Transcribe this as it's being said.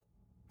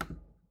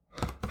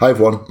Hi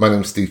everyone, my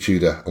name's Steve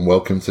Tudor and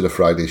welcome to the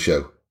Friday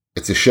Show.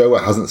 It's a show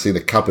that hasn't seen a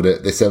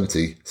cabinet this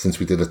empty since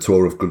we did a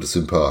tour of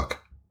Goodison Park.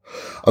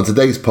 On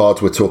today's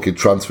pod, we're talking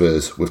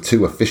transfers, with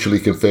two officially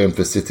confirmed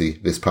for City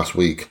this past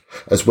week,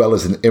 as well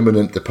as an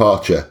imminent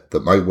departure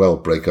that might well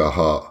break our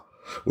heart.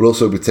 We'll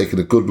also be taking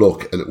a good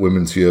look at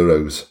Women's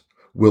Euros.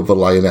 Will the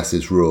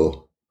Lionesses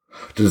roar?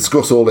 To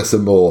discuss all this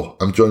and more,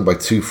 I'm joined by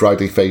two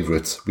Friday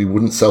favourites we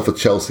wouldn't sell for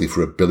Chelsea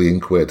for £1 billion.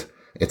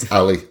 It's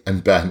Ali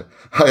and Ben.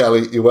 Hi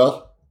Ali, you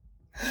well?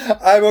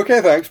 I'm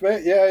okay, thanks,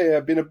 mate. Yeah.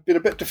 Been a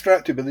bit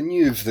distracted by the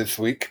news this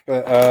week,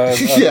 but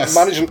Yes.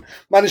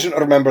 managing to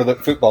remember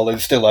that football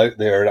is still out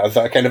there as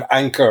a kind of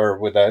anchor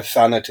with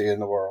sanity in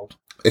the world.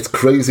 It's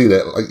crazy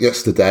that like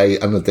yesterday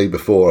and the day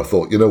before I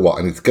thought, you know what,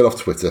 I need to get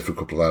off Twitter for a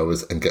couple of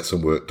hours and get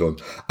some work done.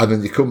 And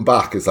then you come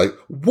back, it's like,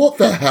 what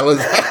the hell is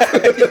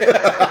happening?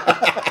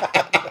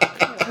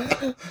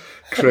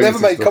 Never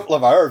mind a couple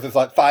of hours, it's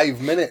like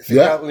 5 minutes.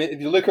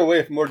 If you look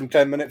away for more than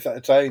 10 minutes at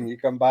a time, you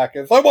come back,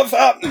 it's like, what's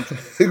happened?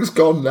 Things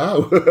gone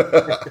now.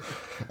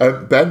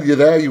 Ben, you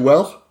there? You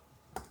well?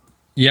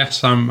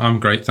 Yes, I'm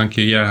great, thank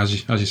you. Yeah, as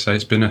you say,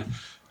 it's been a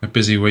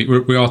busy week.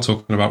 We are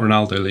talking about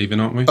Ronaldo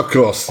leaving, aren't we? Of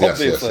course, yes.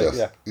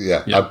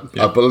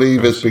 I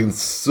believe there's been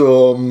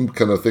some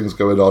kind of things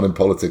going on in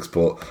politics,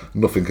 but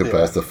nothing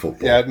compares to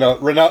football. Yeah, no,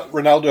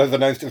 Ronaldo has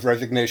announced his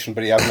resignation,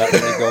 but he hasn't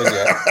actually gone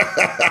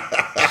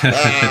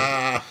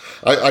yet.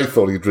 I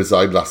thought he'd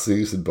resigned last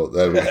season, but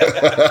there we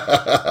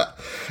go.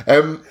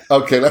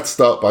 Okay, let's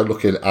start by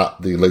looking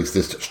at the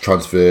latest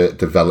transfer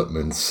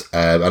developments.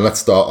 And let's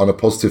start on a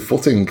positive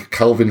footing.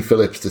 Calvin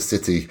Phillips to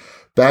City.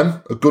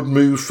 Ben, a good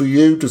move for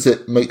you? Does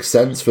it make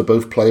sense for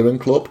both player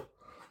and club?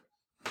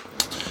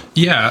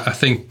 Yeah, I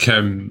think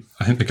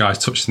the guys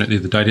touched on it the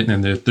other day, didn't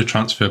they? The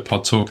transfer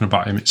pod talking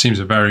about him. It seems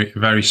a very,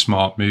 very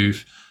smart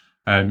move.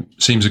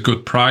 Seems a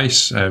good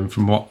price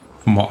from what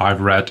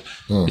I've read.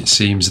 It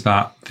seems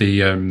that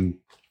there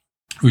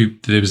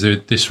was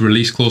this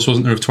release clause,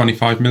 wasn't there, of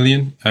 25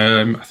 million?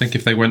 I think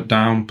if they went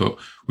down, but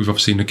we've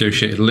obviously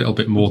negotiated a little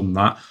bit more than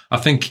that. I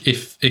think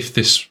if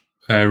this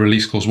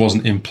release clause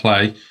wasn't in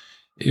play,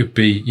 it would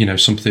be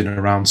something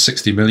around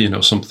 60 million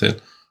or something.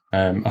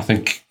 I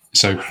think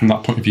so. From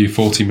that point of view,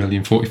 40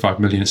 million, 45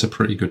 million, it's a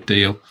pretty good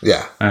deal.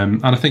 Yeah,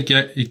 and I think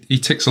he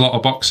ticks a lot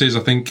of boxes.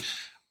 I think.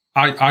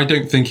 I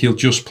don't think he'll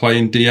just play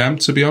in DM,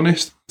 to be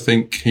honest. I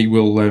think he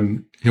will.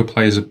 He'll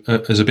play as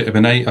a bit of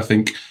an 8. I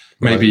think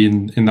maybe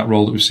in that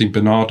role that we've seen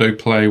Bernardo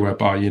play,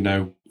 whereby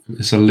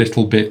it's a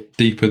little bit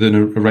deeper than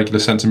a regular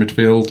centre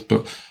midfield,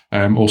 but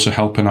also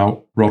helping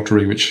out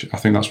Rodri, which I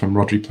think that's when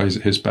Rodri plays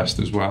at his best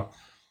as well.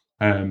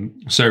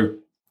 So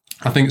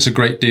I think it's a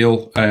great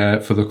deal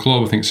for the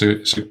club. I think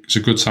it's a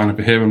good sign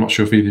for him. I'm not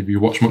sure if either of you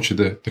watch much of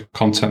the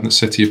content that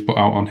City have put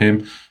out on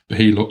him, but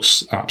he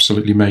looks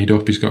absolutely made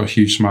up. He's got a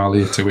huge smile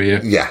ear to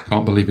ear. Yeah.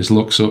 Can't believe his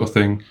look, sort of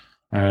thing.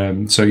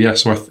 So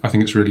I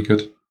think it's really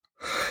good.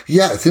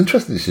 Yeah, it's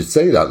interesting you should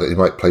say that he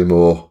might play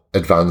more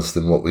advanced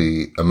than what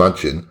we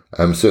imagine,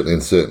 certainly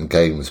in certain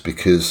games,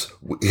 because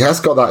he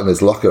has got that in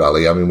his locker,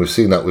 Ali. I mean, we've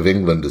seen that with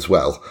England as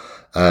well.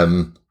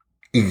 Maybe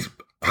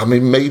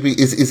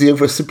is he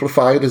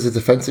oversimplified as a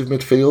defensive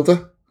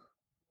midfielder?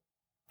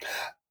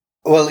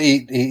 Well,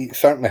 he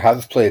certainly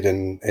has played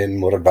in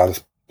more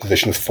advanced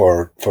positions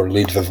for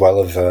Leeds as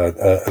well as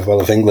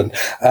England.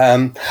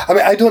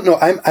 I don't know.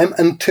 I'm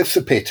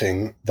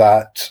anticipating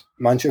that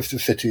Manchester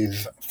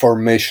City's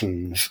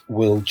formations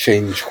will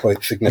change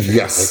quite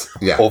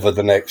significantly over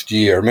the next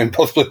year. I mean,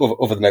 possibly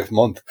over the next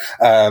month.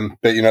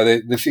 But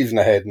the season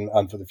ahead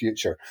and for the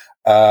future.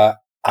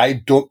 I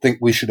don't think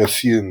we should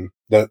assume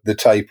that the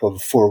type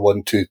of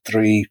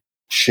 4-1-2-3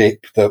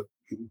 shape that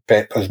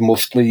Pep has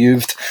mostly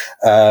used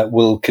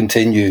will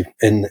continue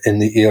in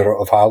the era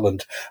of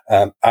Haaland.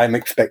 I'm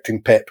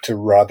expecting Pep to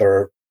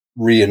rather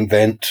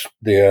reinvent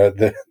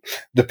the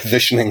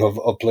positioning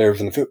of players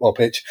in the football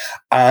pitch,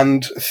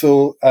 and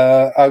so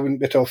I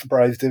wouldn't be at all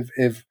surprised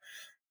if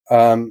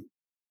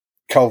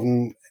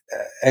Calvin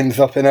ends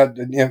up in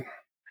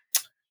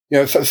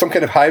some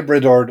kind of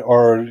hybrid or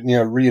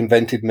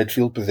reinvented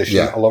midfield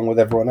position along with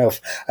everyone else.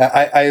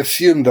 I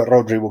assume that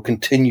Rodri will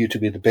continue to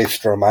be the base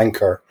drum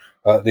anchor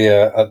at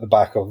the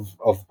back of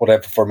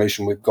whatever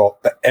formation we've got,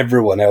 but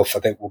everyone else I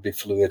think will be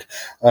fluid.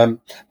 But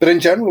in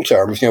general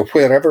terms,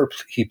 wherever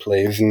he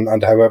plays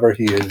and however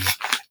he is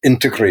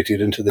integrated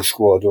into the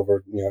squad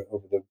over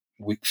the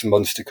weeks and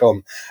months to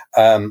come,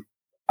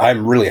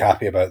 I'm really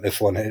happy about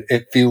this one.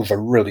 It feels a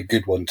really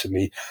good one to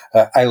me.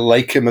 I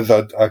like him as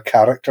a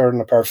character and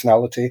a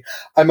personality.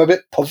 I'm a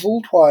bit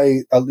puzzled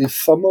why at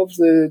least some of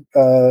the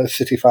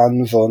City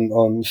fans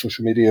on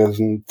social medias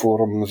and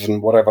forums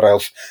and whatever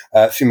else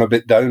seem a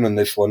bit down on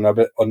this one, a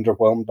bit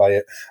underwhelmed by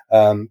it.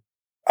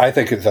 I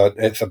think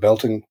it's a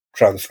belting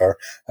transfer.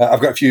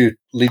 I've got a few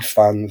Leeds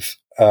fans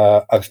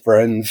as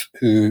friends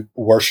who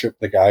worship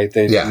the guy.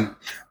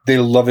 They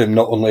love him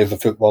not only as a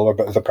footballer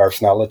but as a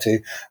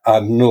personality,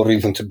 and no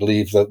reason to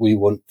believe that we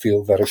won't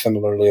feel very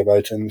similarly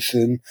about him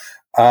soon.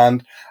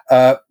 And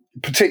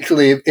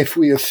particularly if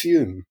we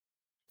assume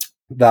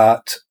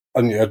that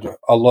and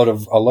a lot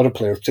of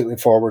players, particularly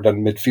forward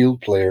and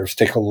midfield players,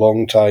 take a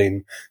long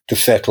time to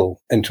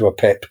settle into a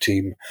Pep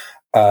team.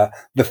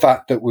 The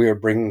fact that we are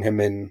bringing him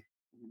in,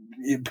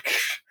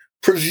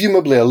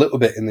 presumably a little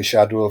bit in the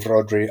shadow of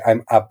Rodri,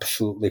 I'm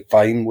absolutely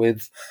fine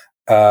with.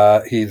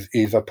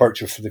 He's a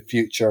purchase for the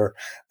future,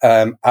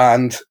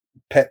 and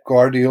Pep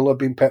Guardiola,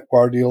 being Pep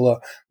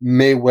Guardiola,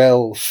 may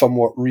well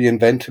somewhat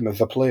reinvent him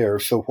as a player.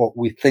 So what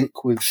we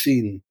think we've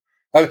seen,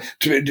 I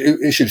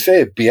should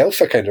say,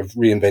 Bielsa kind of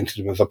reinvented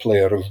him as a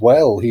player as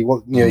well.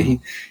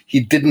 He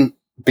didn't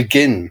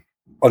begin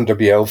under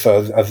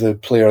Bielsa as the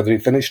player that he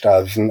finished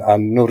as,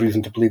 and no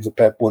reason to believe that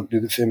Pep won't do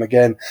the same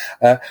again.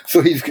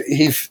 So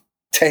he's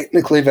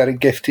technically very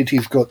gifted.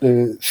 He's got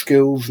the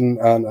skills,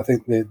 and I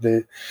think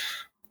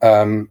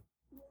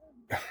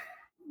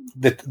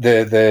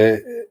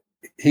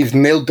he's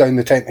nailed down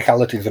the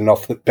technicalities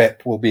enough that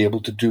Pep will be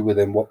able to do with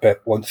him what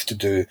Pep wants to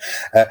do.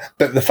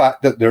 But the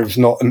fact that there's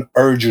not an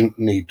urgent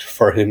need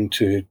for him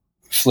to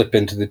slip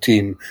into the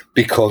team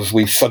because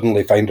we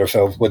suddenly find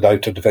ourselves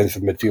without a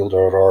defensive midfielder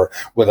or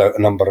without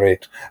a number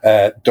 8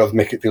 does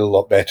make it feel a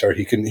lot better.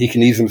 He can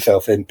ease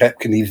himself in. Pep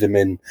can ease him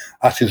in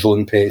at his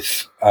own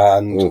pace,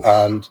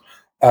 and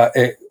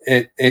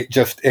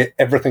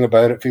everything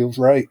about it feels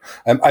right.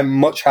 I'm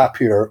much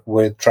happier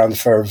with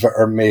transfers that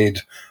are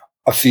made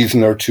a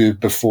season or two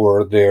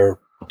before they're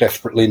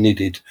desperately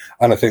needed,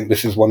 and I think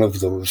this is one of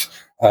those.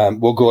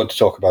 We'll go on to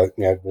talk about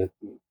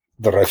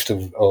the rest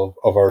of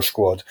our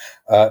squad,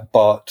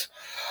 but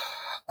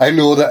I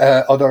know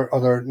that other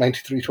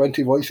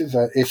 9320 voices,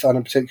 Asan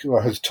in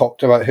particular, has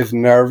talked about his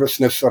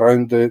nervousness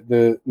around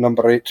the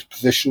number 8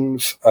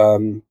 positions.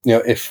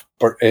 If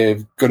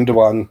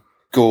Gundogan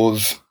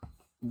goes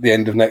the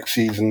end of next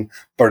season,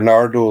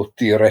 Bernardo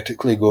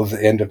theoretically goes at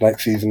the end of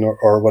next season,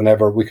 or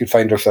whenever, we could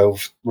find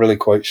ourselves really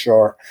quite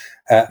short.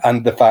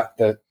 And the fact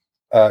that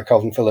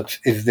Calvin Phillips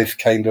is this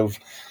kind of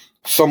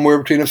somewhere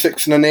between a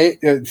 6 and an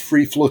 8,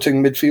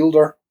 free-floating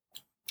midfielder.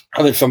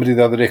 I think somebody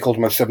the other day called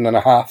him a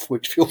 7.5,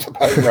 which feels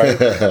about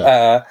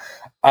right.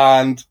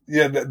 And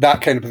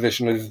that kind of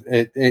position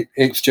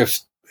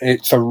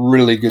it's a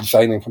really good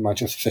signing for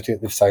Manchester City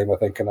at this time, I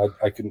think, and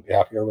I couldn't be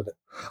happier with it.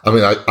 I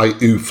mean, I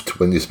oofed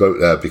when you spoke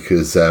there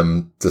because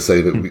to say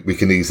that we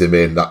can ease him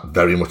in, that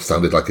very much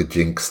sounded like a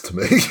jinx to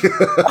me.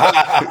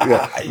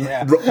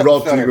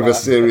 Rodri with a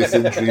serious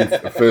injury,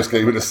 first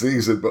game of the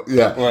season, but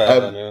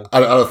and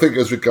I think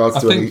as regards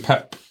to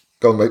Pep.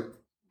 Go on, mate.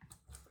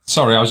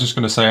 Sorry, I was just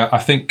going to say, I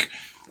think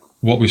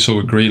what we saw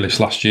with Grealish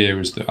last year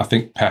is that I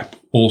think Pep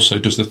also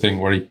does the thing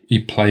where he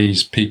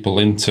plays people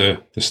into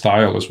the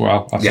style as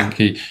well. I think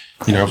he,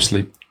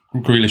 obviously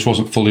Grealish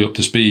wasn't fully up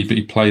to speed, but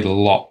he played a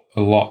lot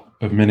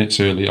of minutes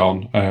early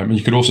on. And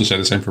you could also say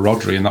the same for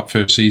Rodri in that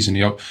first season.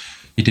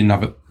 He didn't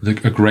have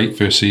a great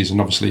first season.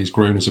 Obviously, he's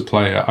grown as a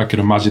player. I could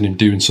imagine him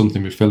doing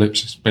something with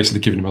Phillips,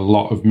 basically giving him a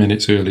lot of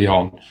minutes early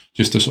on,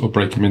 just to sort of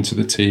break him into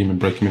the team and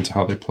break him into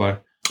how they play.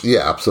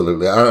 Yeah,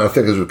 absolutely. And I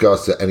think as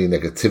regards to any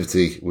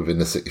negativity within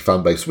the City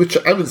fan base, which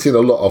I haven't seen a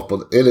lot of,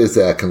 but it is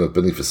there kind of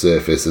beneath the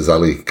surface, as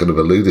Ali kind of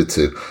alluded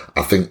to.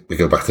 I think we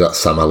go back to that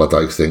Sam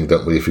Allardyce thing,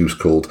 don't we? If he was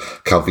called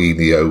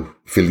Calvinio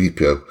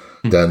Filippo,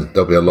 then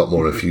there'll be a lot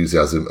more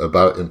enthusiasm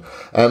about him.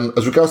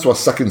 As regards to our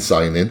second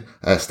signing,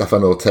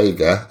 Stefan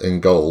Ortega in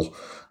goal,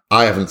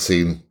 I haven't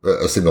seen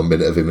a single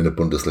minute of him in the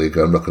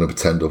Bundesliga. I'm not going to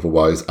pretend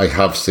otherwise. I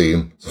have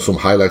seen some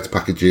highlight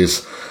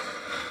packages.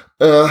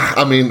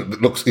 I mean,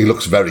 he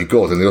looks very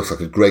good and he looks like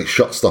a great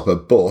shot stopper,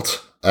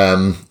 but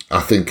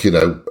I think,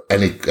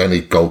 any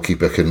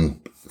goalkeeper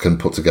can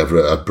put together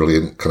a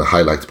brilliant kind of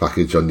highlights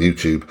package on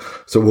YouTube.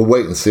 So we'll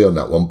wait and see on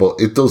that one, but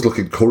it does look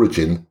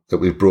encouraging that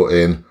we've brought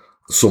in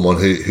someone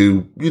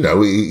who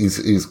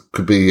he's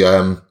could be,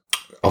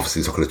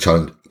 obviously he's not going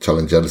to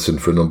challenge Edison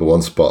for a number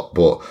 1 spot,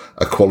 but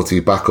a quality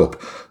backup.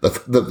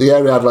 The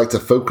area I'd like to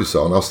focus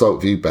on, I'll start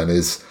with you, Ben,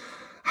 is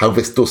how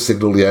this does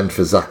signal the end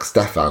for Zach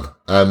Stefan.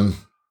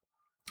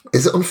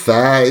 Is it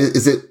unfair?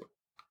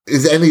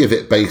 Is any of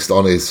it based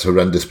on his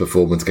horrendous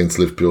performance against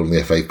Liverpool in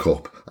the FA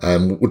Cup?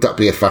 Would that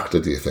be a factor,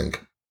 do you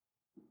think?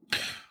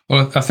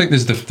 Well, I think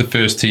there's the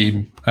first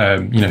team.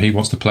 He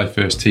wants to play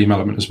first team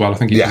element as well. I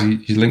think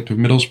he's linked with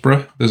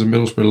Middlesbrough. There's a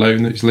Middlesbrough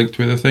loan that he's linked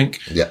with, I think.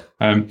 Yeah.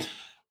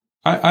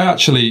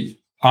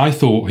 I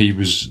thought he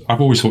was.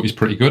 I've always thought he's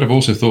pretty good. I've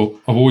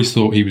always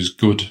thought he was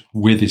good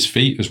with his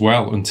feet as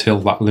well until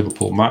that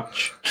Liverpool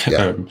match.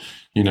 Yeah.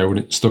 When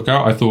it stuck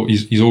out, I thought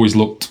he's always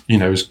looked,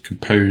 as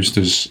composed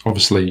as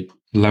obviously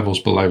levels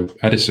below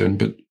Edison,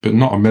 but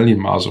not a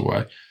million miles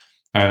away.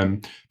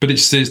 But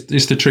it's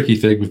the tricky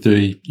thing with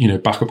the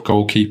backup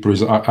goalkeeper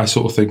is I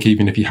sort of think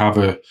even if you have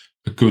a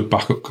good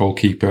backup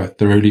goalkeeper,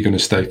 they're only going to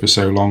stay for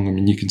so long. I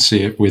mean, you can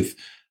see it with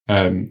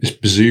this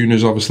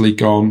Bazuna's obviously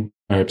gone.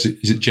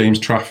 Is it James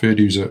Trafford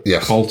who's at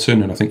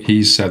Bolton, and I think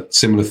he's said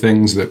similar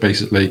things that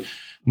basically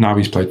now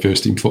he's played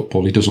first team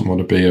football, he doesn't want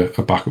to be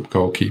a backup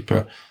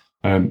goalkeeper.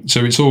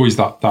 So it's always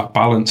that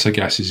balance, I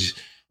guess, is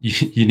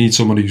you need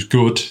someone who's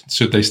good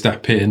should they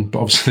step in, but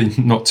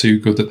obviously not too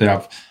good that they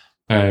have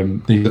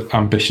the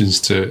ambitions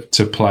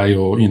to play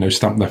or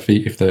stamp their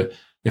feet if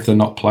if they're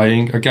not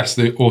playing. I guess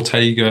the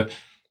Ortega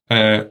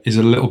is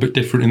a little bit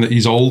different in that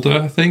he's older,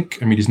 I think.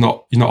 I mean, he's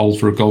not old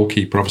for a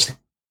goalkeeper, obviously.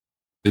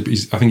 I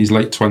think he's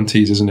late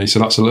 20s, isn't he? So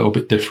that's a little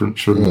bit different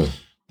from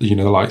the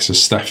likes of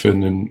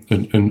Stefan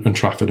and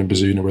Trafford and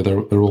Bazuna, where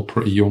they're all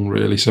pretty young,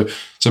 really. So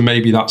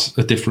maybe that's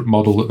a different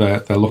model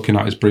that they're looking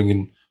at, is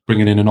bringing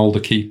in an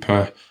older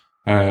keeper,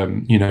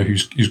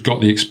 who's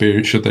got the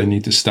experience should they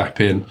need to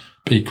step in,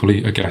 but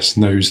equally, I guess,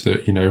 knows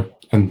that,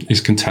 and is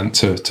content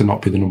to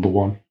not be the number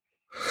one.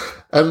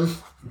 I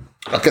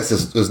guess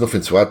there's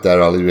nothing to add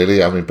there, Ali,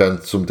 really. I mean,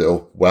 Ben summed it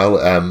up well.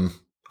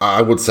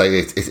 I would say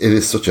it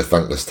is such a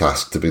thankless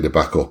task to be the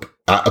backup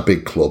at a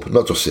big club,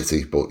 not just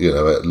City, but,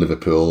 at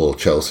Liverpool or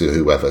Chelsea or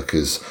whoever,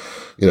 because,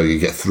 you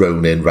get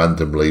thrown in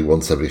randomly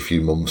once every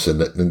few months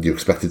and you're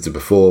expected to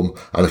perform.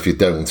 And if you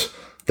don't,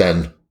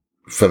 then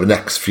for the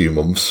next few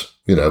months,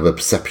 the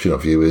perception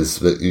of you is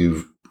that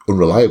you're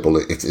unreliable.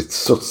 It's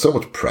so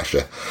much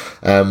pressure.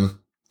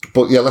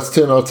 But yeah, let's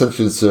turn our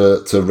attention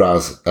to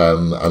Raz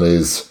and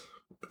his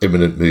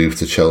imminent move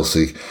to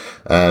Chelsea.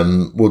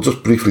 We'll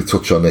just briefly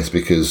touch on this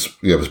because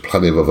there's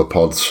plenty of other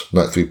pods,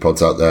 Night 3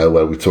 pods out there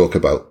where we talk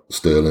about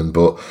Sterling.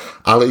 But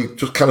Ali,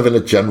 just kind of in a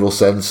general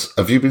sense,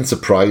 have you been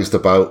surprised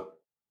about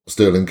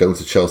Sterling going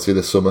to Chelsea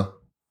this summer?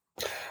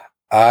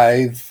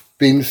 I've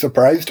been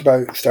surprised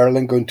about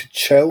Sterling going to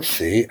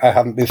Chelsea. I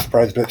haven't been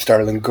surprised about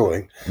Sterling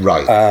going.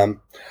 Right.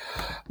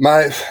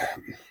 My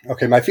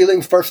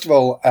feelings, first of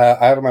all,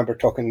 I remember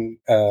talking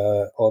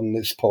on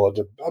this pod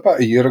about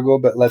a year ago,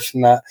 but less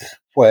than that,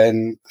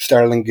 when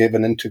Sterling gave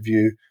an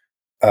interview,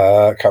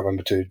 I can't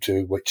remember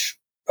to which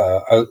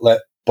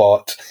outlet,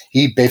 but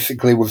he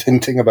basically was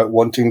hinting about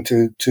wanting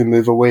to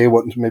move away,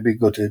 wanting to maybe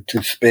go to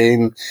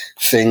Spain,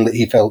 saying that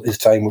he felt his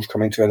time was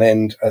coming to an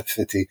end at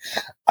City.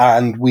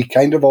 And we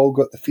kind of all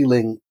got the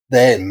feeling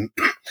then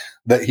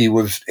that he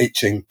was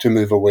itching to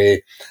move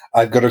away.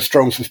 I've got a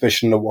strong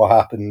suspicion that what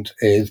happened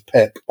is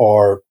Pep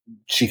or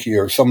Cheeky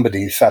or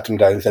somebody sat him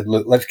down and said,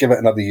 look, let's give it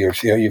another year,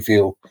 see how you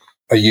feel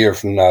a year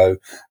from now.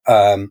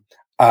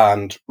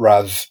 And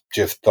Raz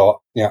just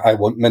thought, I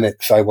want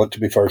minutes. I want to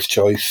be first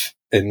choice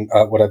in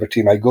whatever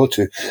team I go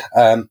to.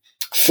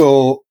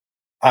 So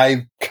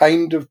I've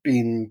kind of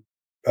been,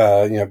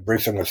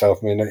 bracing myself,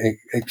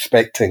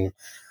 expecting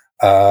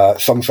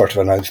some sort of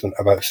announcement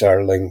about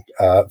Sterling,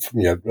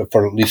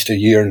 for at least a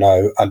year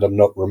now, and I'm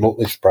not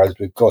remotely surprised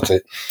we've got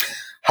it.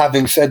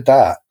 Having said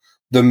that,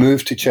 the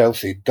move to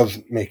Chelsea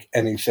doesn't make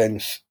any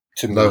sense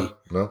to me.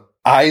 No.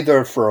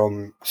 Either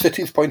from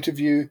City's point of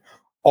view,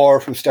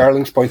 or from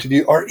Sterling's point of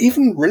view, or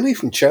even really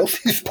from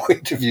Chelsea's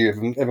point of view,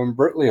 if I'm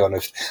brutally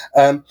honest.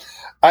 I'll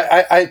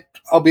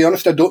be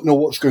honest, I don't know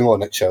what's going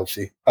on at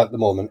Chelsea at the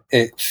moment.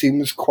 It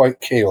seems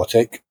quite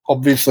chaotic.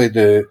 Obviously,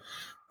 the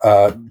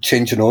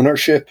change in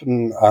ownership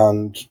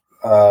and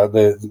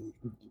the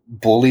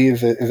Bully,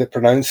 is it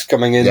pronounced,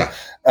 coming in,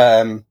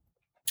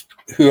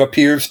 who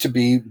appears to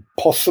be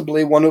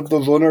possibly one of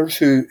those owners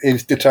who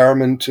is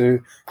determined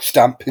to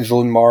stamp his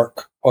own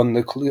mark on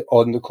the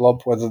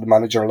club, whether the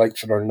manager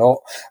likes it or not.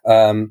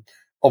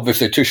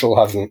 Obviously,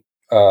 Tuchel hasn't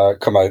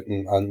come out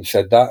and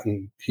said that,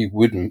 and he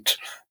wouldn't.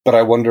 But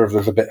I wonder if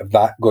there's a bit of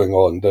that going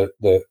on,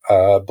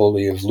 that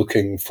Bully is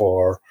looking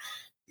for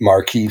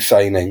marquee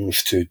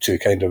signings to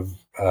kind of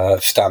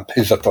stamp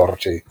his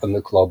authority on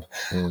the club,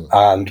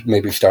 and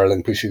maybe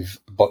Sterling pushes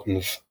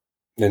buttons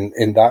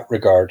in that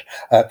regard.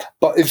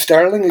 But if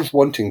Sterling is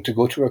wanting to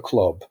go to a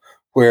club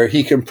where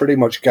he can pretty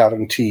much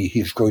guarantee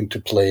he's going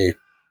to play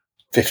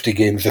 50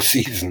 games a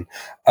season,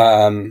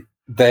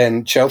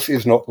 then Chelsea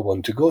is not the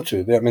one to go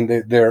to.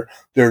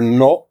 They're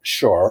not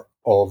short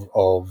of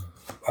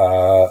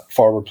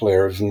forward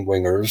players and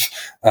wingers.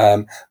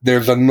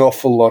 There's an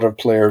awful lot of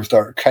players that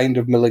are kind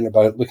of milling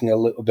about, looking a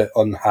little bit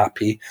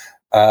unhappy.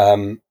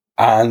 And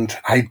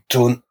I'm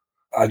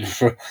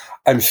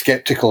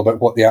skeptical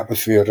about what the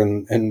atmosphere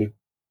in the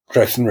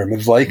dressing room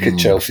is like at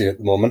Chelsea at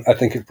the moment. I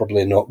think it's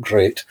probably not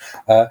great.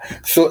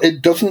 So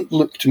it doesn't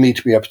look to me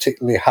to be a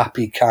particularly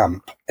happy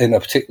camp in a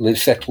particularly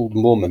settled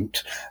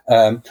moment.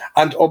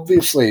 And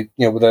obviously,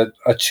 with a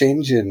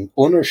change in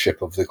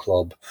ownership of the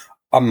club,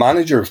 a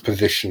manager's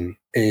position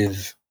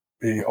is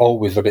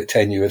always a bit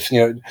tenuous.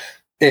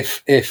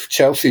 If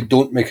Chelsea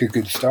don't make a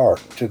good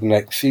start to the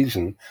next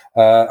season,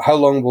 how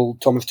long will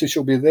Thomas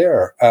Tuchel be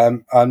there?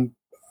 And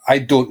I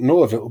don't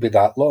know if it will be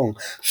that long.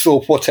 So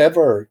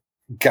whatever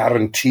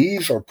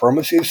guarantees or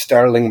promises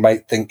Sterling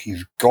might think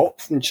he's got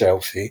from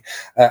Chelsea,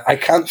 I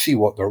can't see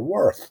what they're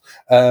worth.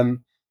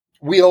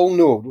 We all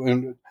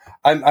know.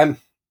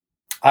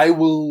 I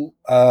will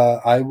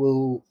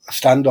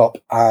stand up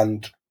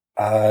and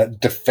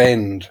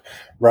defend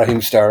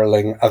Raheem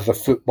Sterling as a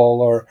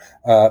footballer,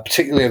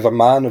 particularly as a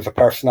man, as a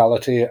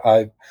personality.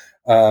 It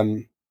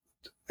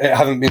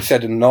hasn't been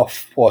said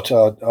enough what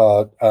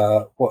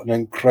an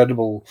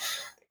incredible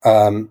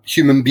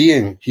human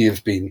being he has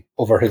been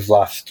over his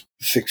last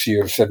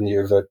 7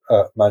 years at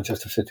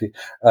Manchester City.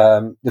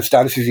 The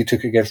stances he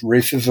took against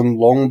racism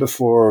long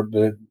before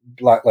the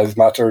Black Lives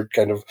Matter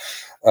kind of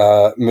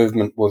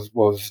movement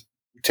was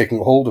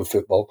taking hold of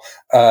football,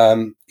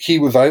 he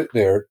was out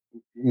there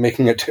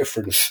making a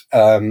difference.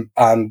 And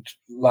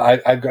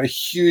I've got a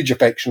huge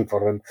affection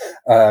for him.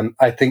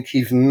 I think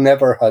he's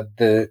never had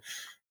the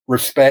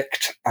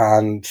respect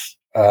and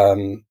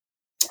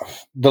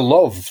the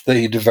love that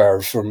he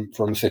deserves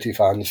from City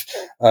fans.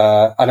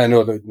 And I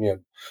know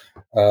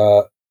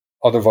that,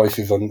 other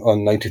voices on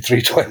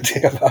 9320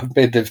 have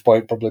made this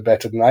point probably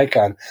better than I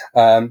can.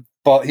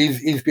 But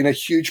he's been a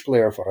huge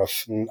player for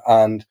us.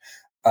 And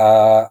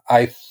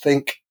I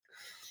think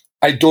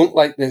I don't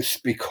like this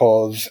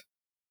because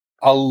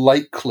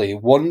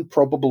one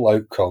probable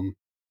outcome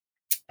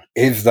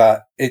is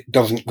that it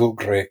doesn't go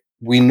great.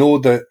 We know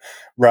that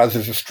Raz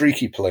is a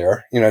streaky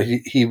player.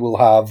 He will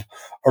have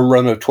a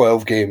run of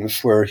 12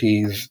 games where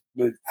he's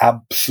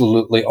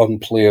absolutely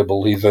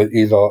unplayable. He's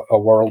a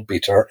world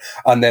beater,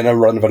 and then a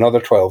run of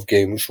another 12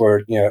 games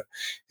where he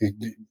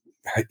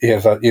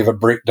has a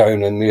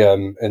breakdown in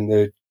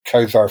the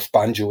Kowsar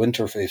Banjo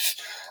interface.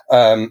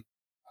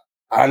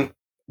 And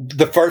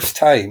the first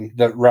time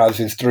that Raz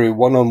is through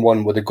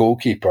one-on-one with a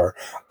goalkeeper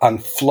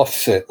and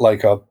fluffs it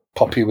like a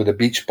puppy with a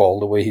beach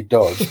ball the way he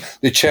does,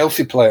 the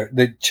Chelsea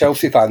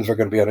fans are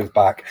going to be on his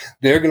back.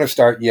 They're going to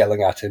start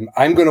yelling at him.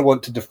 I'm going to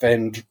want to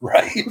defend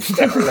Rives.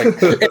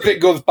 If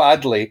it goes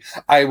badly,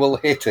 I will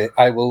hate it.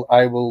 I will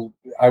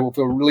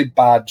feel really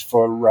bad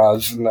for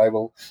Raz, and I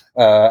will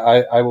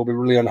be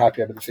really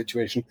unhappy about the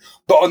situation.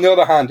 But on the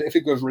other hand, if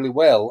it goes really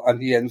well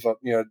and he ends up,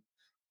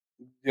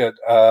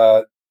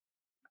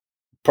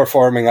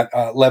 performing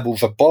at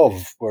levels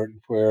above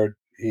where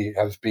he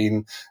has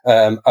been,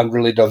 and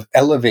really does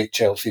elevate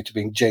Chelsea to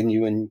being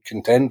genuine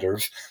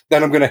contenders,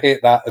 then I'm going to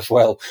hate that as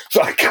well.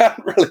 So I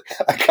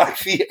can't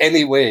see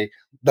any way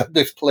that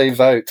this plays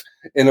out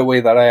in a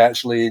way that I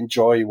actually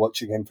enjoy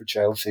watching him for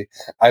Chelsea.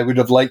 I would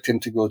have liked him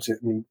to go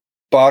to,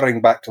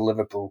 barring back to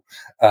Liverpool,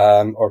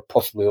 or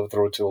possibly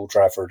overthrow to Old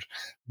Trafford.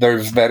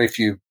 There's very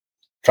few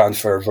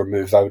transfers or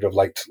moves I would have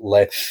liked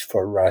less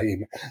for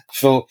Raheem.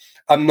 So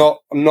I'm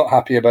not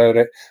happy about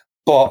it.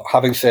 But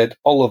having said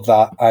all of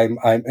that,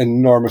 I'm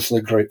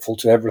enormously grateful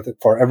to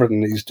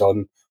everything that he's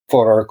done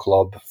for our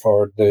club,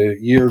 for the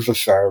years of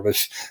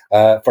service,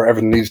 for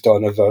everything he's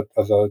done as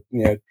a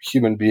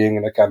human being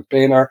and a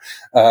campaigner.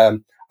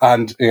 And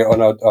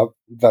on a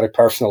very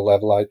personal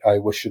level, I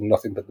wish him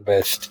nothing but the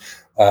best.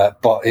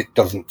 But it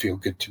doesn't feel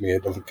good to me.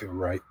 It doesn't feel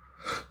right.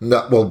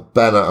 No, well,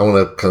 Ben, I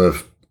want to kind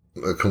of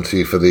come to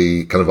you for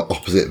the kind of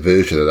opposite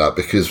version of that,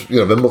 because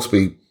there must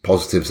be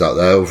positives out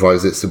there,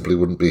 otherwise it simply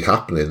wouldn't be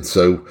happening.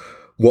 So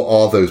what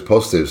are those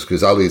positives?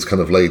 Because Ali's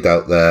kind of laid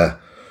out there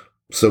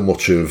so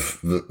much of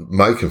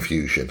my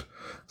confusion.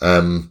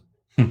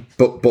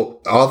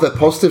 But are there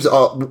positives?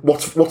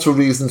 What's the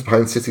reasons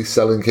behind City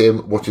selling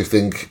him? What do you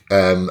think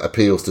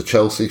appeals to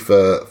Chelsea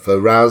for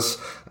Raz?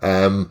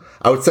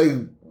 I would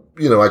say,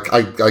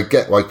 I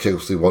get why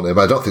Chelsea want him.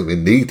 I don't think we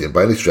need him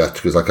by any stretch,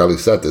 because like Ali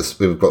said,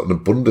 we've got an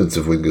abundance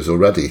of wingers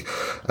already,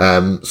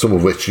 some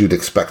of which you'd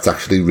expect to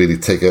actually really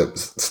take a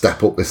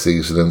step up this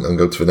season and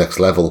go to the next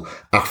level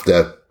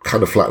after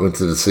kind of flattering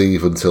to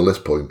deceive until this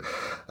point.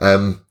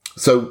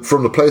 So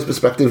from the player's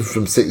perspective,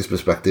 from City's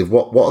perspective,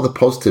 what are the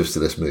positives to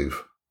this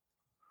move?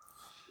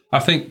 I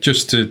think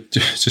just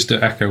to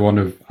echo one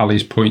of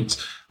Ali's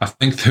points, I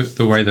think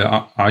the way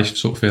that I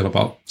sort of feel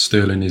about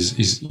Sterling is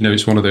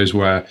it's one of those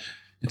where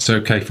it's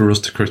okay for us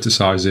to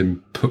criticise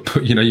him,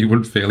 but you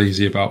wouldn't feel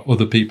easy about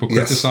other people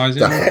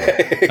criticising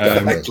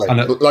him.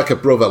 Like a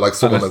brother, like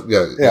someone,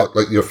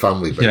 like your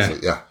family,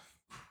 basically.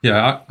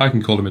 Yeah, I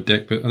can call him a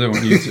dick, but I don't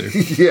want you to.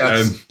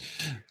 Yes.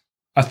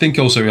 I think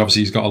also,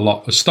 obviously, he's got a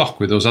lot of stock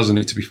with us, hasn't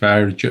he? To be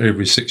fair, over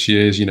his 6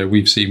 years,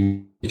 we've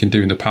seen what he can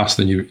do in the past,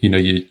 and you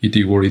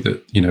do worry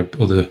that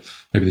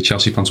maybe the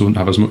Chelsea fans wouldn't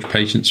have as much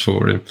patience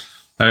for him.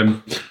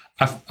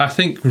 I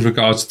think with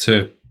regards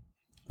to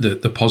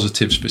the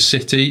positives for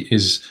City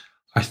is,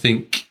 I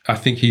think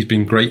he's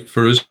been great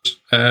for us,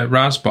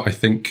 Raz, but I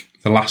think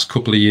the last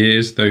couple of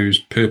years, those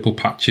purple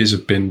patches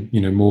have been,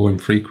 more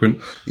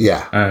infrequent.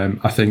 Yeah.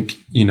 I think,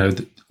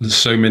 there's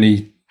so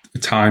many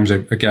times,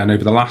 again,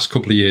 over the last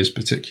couple of years,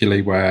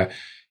 particularly, where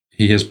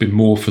he has been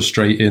more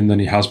frustrating than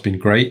he has been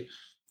great.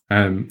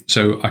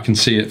 So I can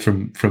see it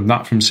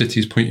from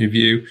City's point of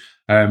view.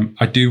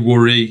 I do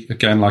worry,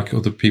 again, like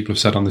other people have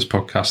said on this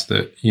podcast,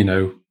 that,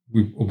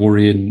 we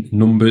worry in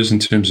numbers in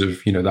terms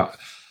of,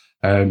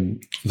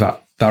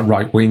 that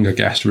right wing, I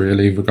guess,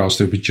 really, in regards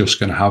to, we're just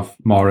going to have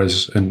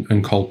Mahrez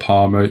and Cole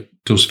Palmer. It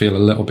does feel a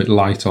little bit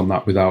light on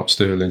that without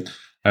Sterling.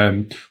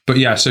 But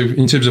yeah, so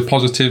in terms of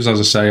positives, as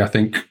I say, I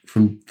think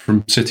from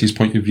City's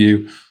point of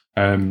view,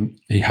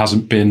 he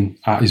hasn't been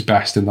at his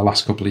best in the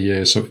last couple of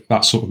years, so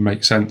that sort of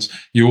makes sense.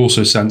 You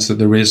also sense that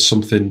there is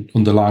something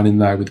underlying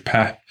there with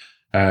Pep.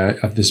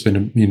 There's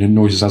been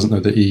noises, hasn't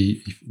there, that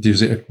he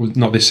does it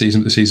not this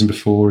season, but the season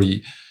before.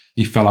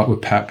 He fell out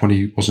with Pep when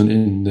he wasn't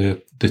in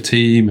the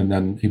team, and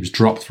then he was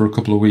dropped for a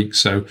couple of weeks.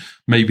 So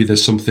maybe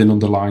there's something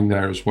underlying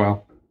there as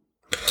well.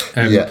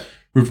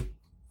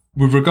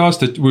 With regards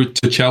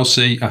to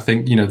Chelsea, I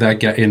think they're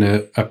getting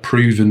a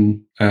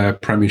proven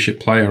Premiership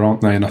player,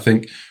 aren't they? And I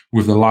think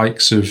with the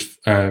likes of,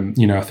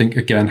 I think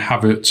again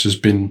Havertz has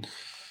been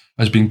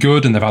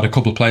good, and they've had a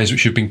couple of players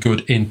which have been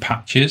good in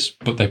patches,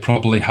 but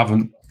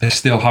they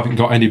still haven't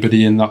got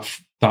anybody in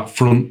that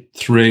front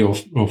three or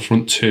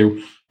front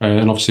two.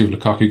 And obviously with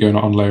Lukaku going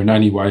out on loan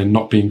anyway and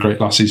not being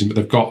great last season, but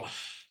they've got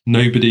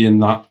nobody in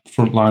that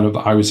front lineup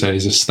that I would say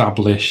is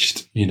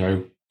established,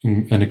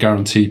 and a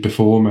guaranteed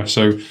performer.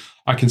 So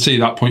I can see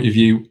that point of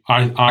view.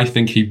 I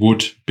think he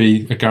would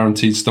be a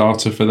guaranteed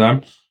starter for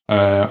them.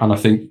 And I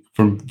think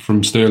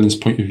from Sterling's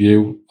point of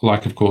view,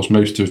 like of course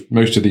most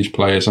of these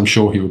players, I'm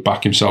sure he would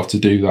back himself to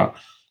do that.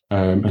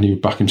 And he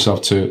would back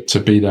himself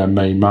to be their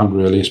main man,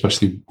 really,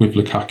 especially with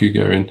Lukaku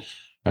going.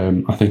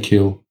 I think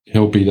he'll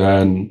be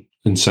there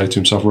and say to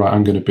himself, right,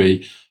 I'm going to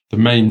be the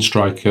main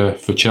striker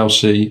for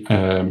Chelsea,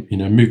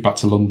 move back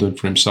to London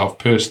for himself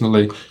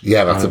personally.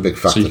 Yeah, that's a big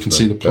factor. So you can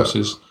see the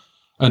pluses.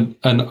 Yeah.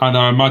 And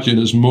I imagine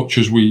as much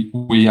as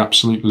we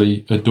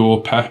absolutely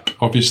adore Pep,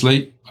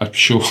 obviously,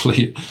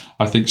 surely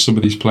I think some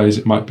of these players,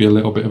 it might be a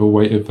little bit of a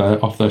weight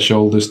off their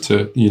shoulders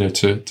to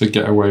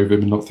get away with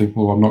him and not think,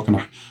 well, I'm not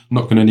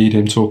gonna need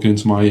him talking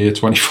into my ear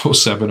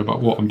 24/7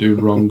 about what I'm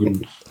doing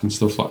wrong and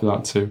stuff like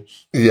that too.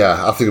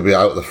 Yeah, I think it'll be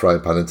out of the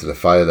frying pan into the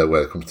fire though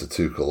when it comes to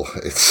Tuchel.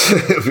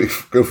 We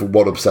go from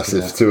one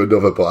obsessive to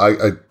another, but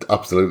I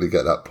absolutely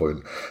get that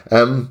point.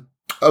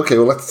 Okay,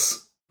 well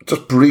let's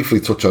just briefly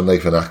touch on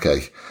Nathan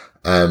Ake.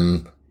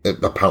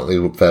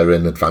 Apparently they're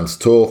in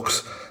advanced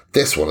talks.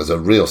 This one is a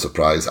real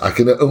surprise. I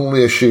can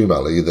only assume,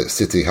 Ali, that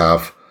City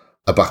have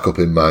a backup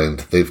in mind.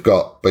 They've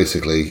got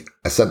basically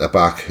a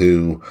centre-back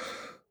who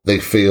they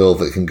feel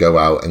they can go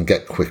out and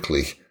get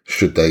quickly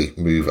should they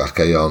move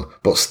Ake on.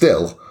 But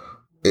still,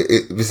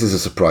 this is a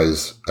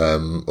surprise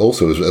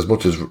also as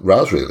much as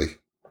Raz, really.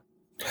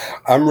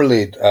 I'm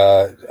really,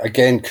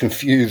 again,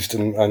 confused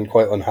and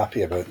quite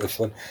unhappy about this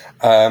one.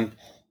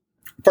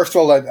 First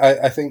of all,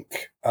 I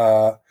think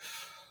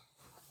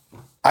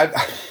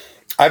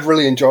I've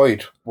really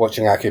enjoyed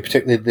watching Ake,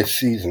 particularly this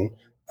season.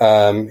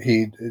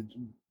 He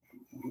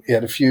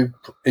had a few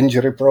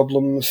injury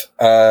problems,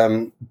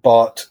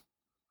 but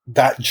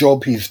that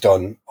job he's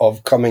done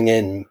of coming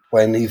in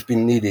when he's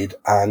been needed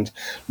and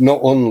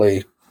not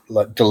only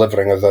like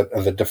delivering as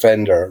a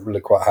defender at really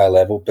quite high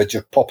level, but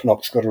just popping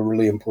up, scoring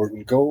really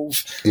important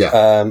goals.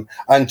 Yeah.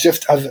 And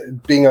just as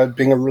being a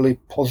really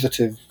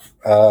positive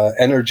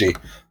energy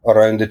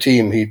around the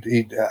team.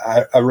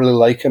 I really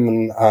like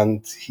him,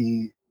 and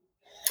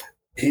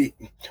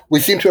we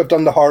seem to have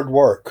done the hard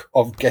work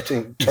of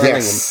turning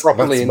him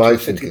properly into a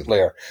City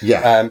player.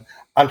 Yeah.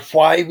 And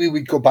why we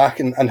would go back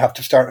and have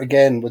to start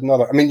again with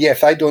another. I mean,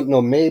 yes, I don't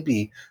know.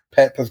 Maybe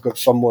Pep has got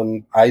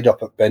someone eyed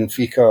up at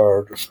Benfica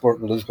or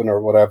Sporting Lisbon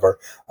or whatever,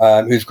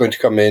 who's going to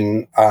come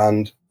in,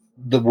 and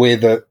the way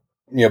that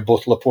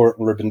both Laporte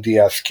and Ruben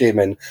Dias came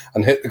in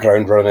and hit the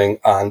ground running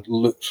and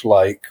looked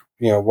like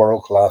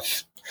world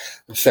class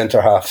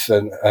centre halves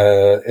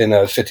in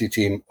a City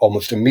team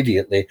almost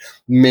immediately.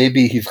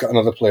 Maybe he's got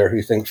another player who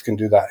he thinks can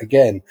do that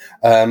again.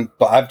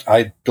 But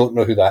I don't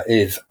know who that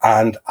is,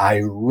 and I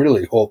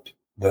really hope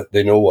that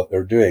they know what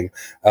they're doing,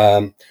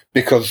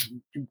 because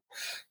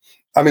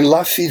I mean,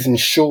 last season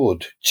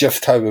showed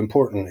just how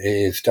important it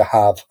is to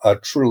have a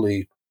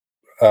truly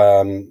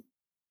world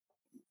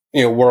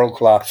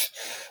class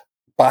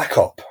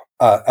backup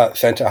at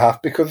centre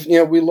half, because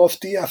we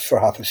lost Diaz for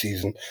half a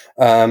season,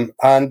 and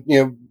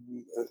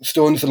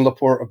Stones and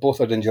Laporte have both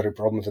had injury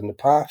problems in the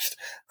past,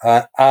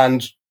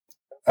 and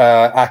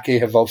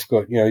Ake has also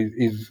got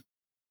he's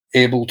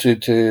able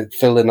to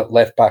fill in at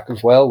left back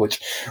as well, which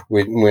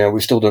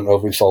we still don't know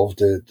if we solved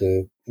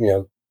the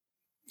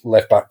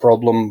left back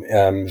problem.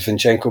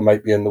 Zinchenko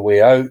might be in the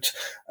way out.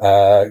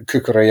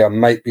 Cucurella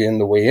might be in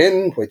the way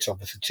in, which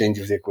obviously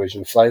changes the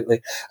equation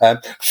slightly.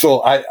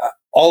 So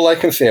all I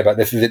can say about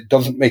this is it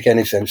doesn't make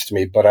any sense to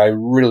me, but I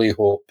really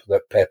hope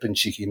that Pep and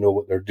Cheeky know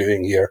what they're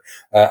doing here,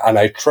 and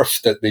I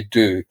trust that they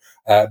do.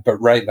 But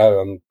right now,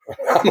 I'm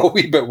a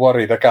wee bit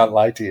worried. I can't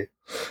lie to you.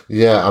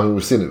 Yeah, I mean,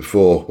 we've seen it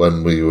before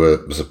when we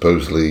were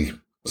supposedly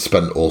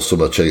spent all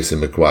summer chasing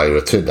Maguire.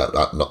 It turned out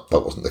that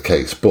wasn't the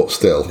case, but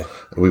still,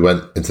 we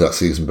went into that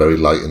season very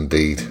light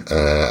indeed,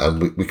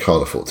 and we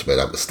can't afford to make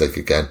that mistake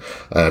again.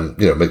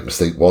 Make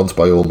mistake once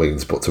by all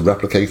means, but to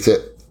replicate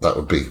it, that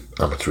would be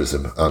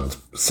amateurism, and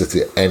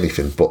City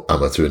anything but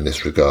amateur in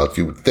this regard,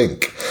 you would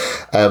think.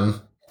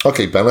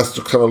 Okay, Ben, let's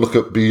just kind of look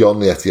at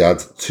beyond the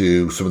Etihad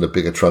to some of the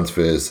bigger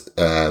transfers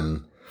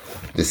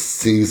this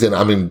season.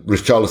 I mean,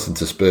 Richarlison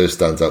to Spurs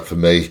stands out for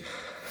me,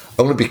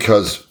 only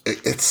because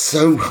it's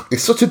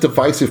such a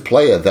divisive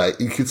player that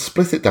you could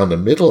split it down the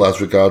middle as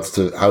regards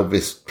to how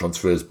this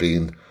transfer has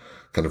been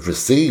kind of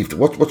received.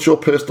 What's your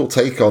personal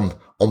take on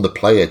the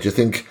player? Do you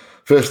think,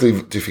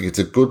 firstly, do you think it's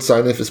a good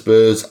signing for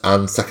Spurs?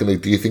 And secondly,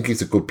 do you think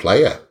he's a good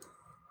player?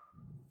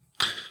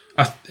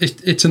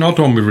 It's an odd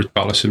one with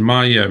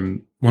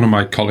Richarlison. One of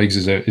my colleagues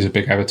is a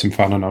big Everton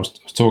fan, and I was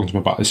talking to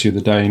him about this the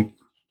other day. And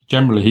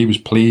generally he was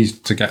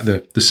pleased to get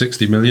the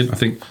 60 million. I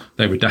think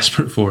they were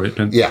desperate for it,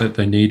 and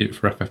they need it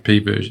for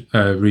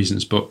FFP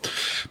reasons. But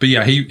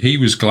yeah, he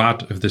was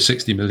glad of the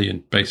 60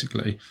 million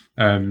basically.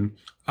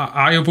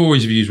 I have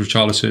always viewed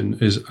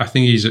Richarlison as, I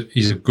think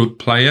he's a good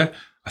player.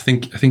 I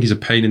think he's a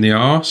pain in the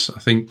arse. I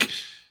think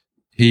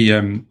he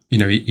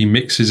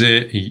mixes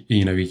it.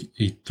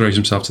 He throws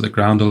himself to the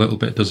ground a little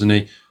bit, doesn't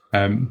he?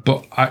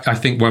 But I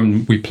think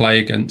when we play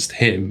against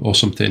him or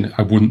something,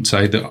 I wouldn't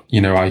say that,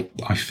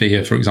 I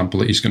fear, for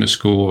example, that he's going to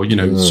score,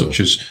 such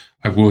as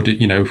I would,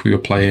 if we were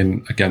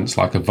playing against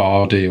like a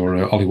Vardy or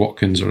a Ollie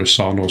Watkins or a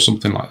Son or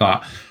something like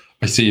that.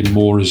 I see him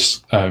more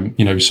as,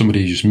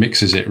 somebody who just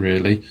mixes it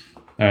really.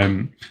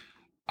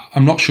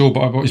 I'm not sure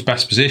about his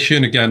best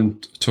position. Again,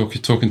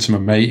 talking to my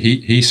mate,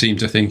 he seemed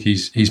to think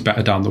he's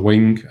better down the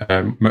wing.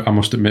 I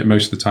must admit,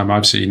 most of the time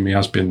I've seen him, he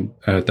has been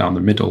down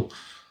the middle.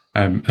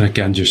 And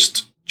again,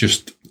 just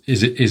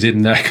is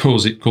in there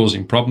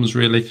causing problems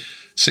really.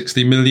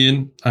 60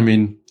 million. I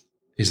mean,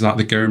 is that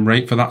the going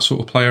rate for that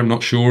sort of player? I'm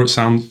not sure. It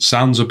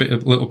sounds a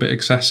little bit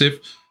excessive.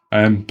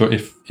 But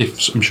if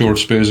I'm sure if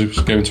Spurs was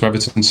going to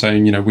Everton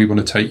saying, we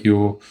want to take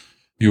your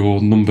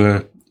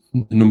number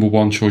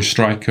one choice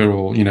striker,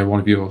 or one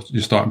of your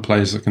starting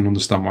players, that can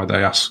understand why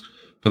they ask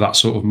for that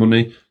sort of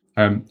money.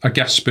 I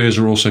guess Spurs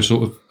are also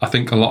sort of, I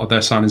think a lot of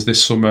their signings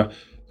this summer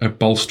are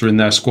bolstering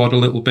their squad a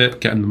little bit,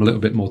 getting them a little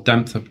bit more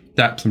depth.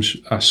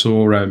 I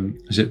saw,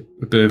 is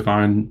it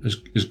Bergwijn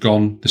has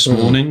gone this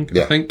morning?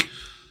 Yeah. I think.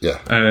 Yeah.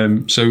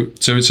 So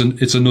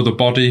it's another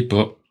body,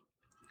 but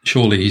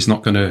surely he's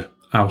not going to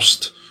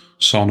oust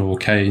Son or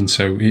Kane.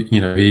 So he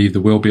either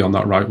will be on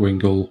that right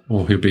wing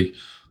or he'll be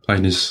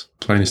playing his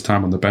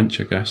time on the bench,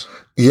 I guess.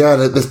 Yeah,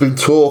 there's been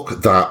talk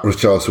that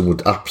Richarlison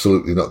would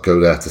absolutely not go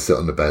there to sit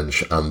on the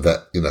bench, and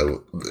that,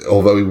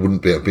 although he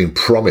wouldn't have been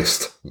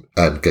promised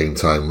game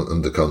time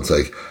under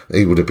Conte,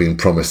 he would have been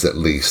promised at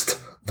least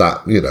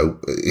that,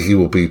 he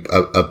will be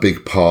a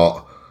big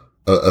part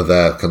of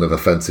their kind of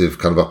offensive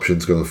kind of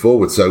options going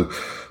forward. So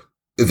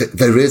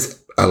there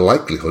is a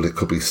likelihood it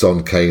could be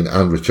Son, Kane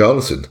and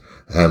Richarlison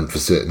for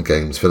certain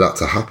games for that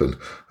to happen.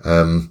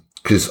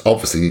 Because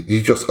obviously,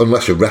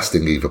 unless you're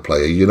resting either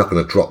player, you're not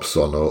going to drop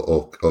Son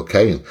or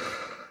Kane.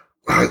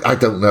 I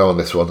don't know on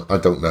this one. I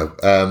don't know.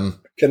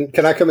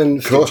 Can I come in?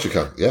 Of course you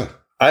can, yeah.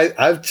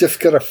 I've just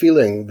got a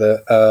feeling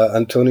that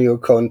Antonio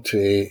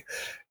Conte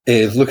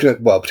is looking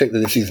at,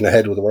 particularly the season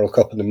ahead with the World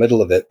Cup in the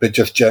middle of it, but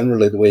just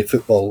generally the way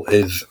football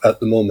is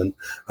at the moment.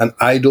 And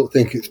I don't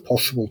think it's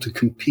possible to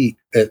compete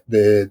at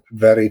the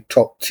very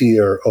top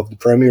tier of the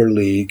Premier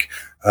League,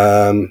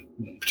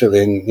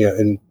 particularly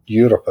in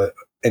Europe,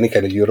 any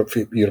kind of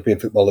European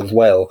football as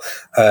well,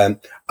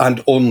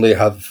 and only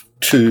have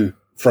two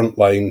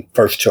frontline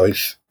first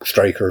choice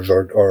strikers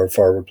or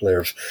forward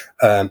players.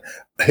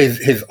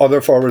 His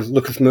other forwards,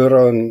 Lucas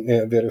Moura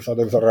and various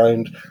others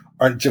around,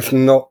 are just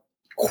not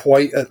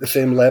quite at the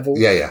same level.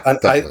 Yeah. And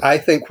I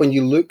think when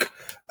you look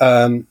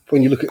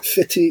at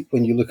City,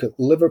 when you look at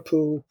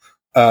Liverpool,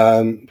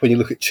 when you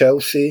look at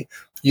Chelsea,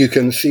 you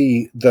can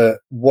see that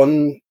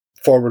one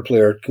forward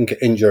player can get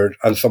injured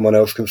and someone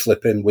else can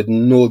slip in with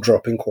no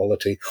drop in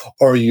quality,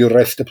 or you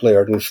rest a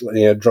player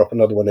and drop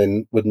another one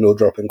in with no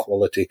drop in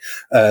quality.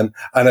 And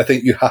I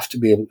think you have to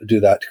be able to do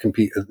that to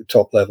compete at the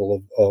top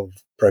level of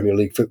Premier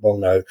League football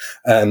now.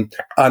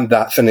 And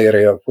that's an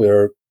area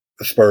where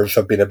Spurs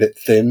have been a bit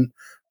thin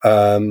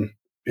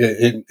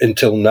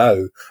until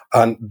now,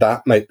 and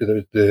that might be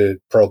the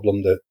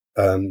problem that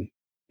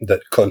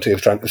Conte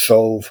is trying to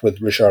solve with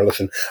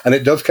Richarlison. And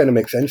it does kind of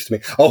make sense to me.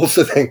 I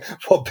also think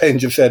what Ben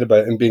just said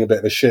about him being a bit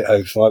of a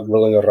shithouse, like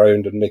rolling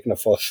around and making a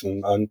fuss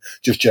and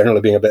just generally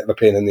being a bit of a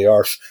pain in the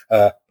arse,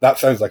 that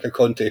sounds like a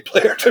Conte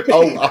player to me.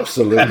 Oh,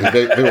 absolutely.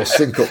 They will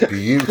sync up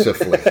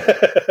beautifully.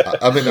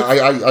 I mean,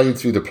 I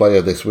interviewed a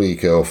player this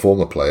week, or a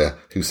former player,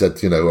 who said,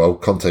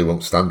 Conte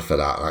won't stand for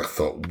that. And I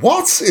thought,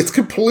 what? It's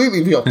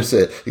completely the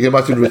opposite. You can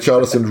imagine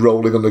Richarlison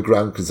rolling on the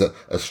ground because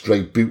a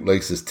stray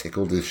bootlace has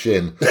tickled his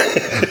shin.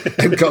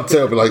 And Conte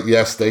will be like,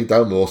 yeah, stay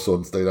down more,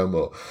 son, stay down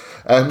more.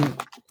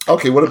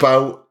 Okay, what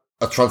about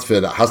a transfer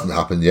that hasn't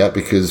happened yet,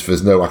 because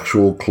there's no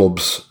actual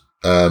clubs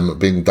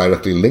being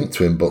directly linked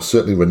to him, but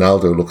certainly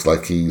Ronaldo looks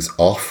like he's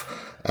off.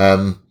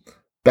 Ben,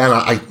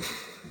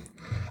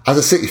 as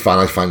a City fan,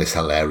 I find this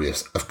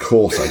hilarious. Of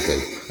course I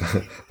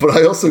do. But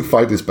I also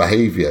find his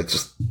behaviour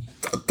just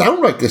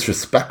downright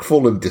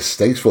disrespectful and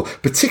distasteful,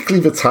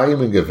 particularly the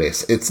timing of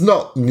this. It's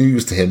not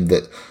news to him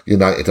that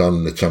United are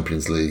in the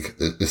Champions League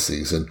this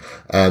season.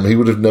 He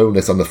would have known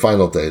this on the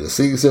final day of the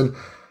season.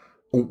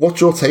 What's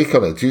your take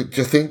on it? Do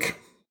you think...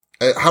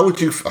 how would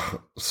you...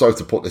 sorry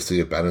to put this to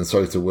you, Ben, and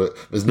sorry to word...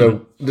 There's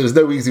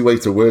no easy way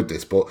to word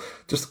this, but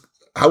just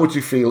how would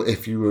you feel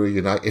if you were a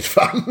United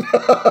fan?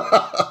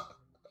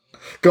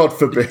 God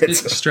forbid.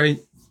 It's strange.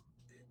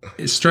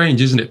 It's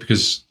strange, isn't it?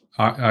 Because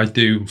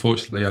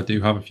unfortunately, I do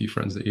have a few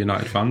friends that are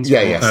United fans.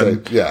 They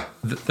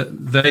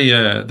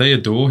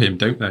adore him,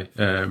 don't they?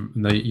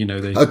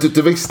 Do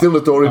they still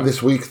adore him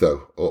this week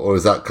though, or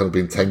is that kind of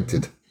been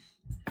tainted?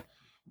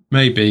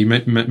 Maybe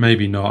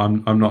not.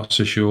 I'm not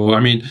so sure. I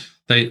mean,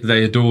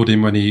 they adored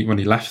him when he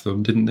left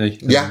them, didn't they?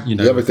 Yeah,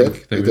 and, we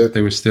did.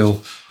 They were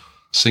still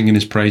singing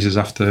his praises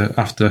after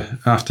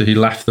he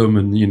left them,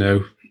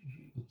 and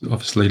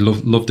obviously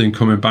loved him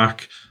coming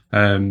back.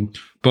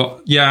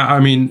 But yeah, I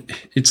mean,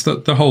 it's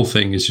the whole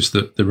thing is just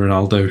the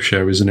Ronaldo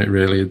show, isn't it?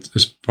 Really,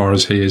 as far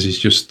as he is, he's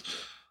just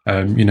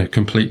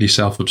completely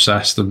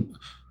self-obsessed. And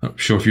I'm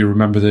sure if you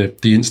remember the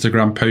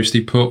Instagram post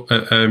he put, I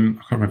can't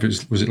remember,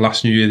 was it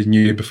last New Year, the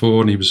New Year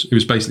before, and he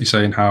was basically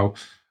saying how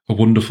a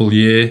wonderful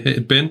year it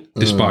had been,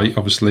 despite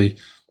obviously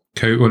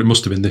COVID. Well, it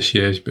must have been this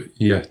year, but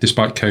yeah,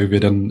 despite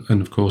COVID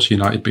and of course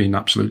United being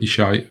absolutely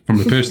shite.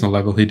 From a personal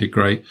level, he did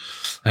great.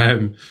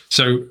 And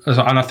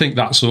I think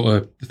that sort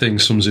of thing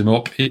sums him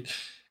up.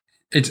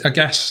 I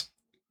guess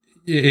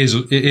it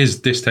is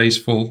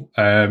distasteful,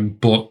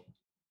 but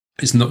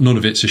it's not, none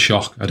of it's a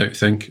shock, I don't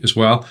think, as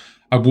well.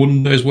 I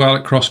wonder as well,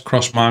 it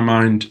crossed my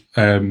mind,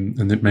 and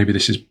that maybe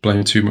this is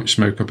blowing too much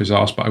smoke up his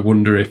arse, but I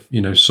wonder if,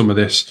 some of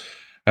this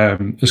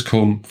has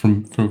come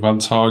from Van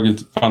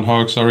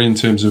Gaal, in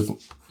terms of,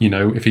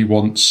 if he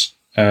wants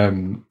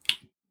the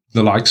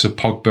likes of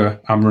Pogba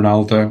and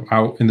Ronaldo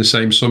out in the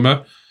same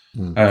summer.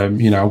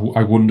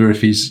 I wonder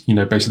if he's,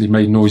 basically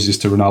made noises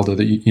to Ronaldo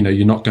that,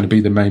 you're not going to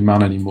be the main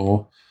man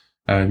anymore.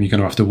 You're going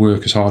to have to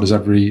work as hard as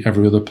every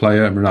other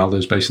player. And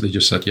Ronaldo's basically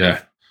just said,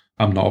 yeah,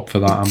 I'm not up for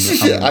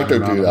that. I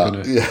don't do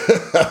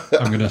that.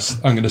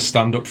 I'm going to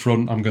stand up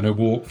front. I'm going to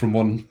walk from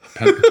one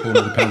corner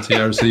of the penalty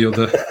area to the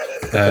other,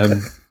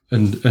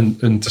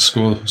 and to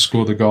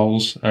score the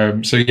goals.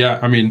 So yeah,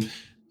 I mean,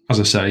 as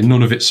I say,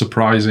 none of it's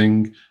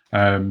surprising.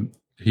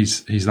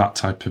 He's that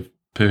type of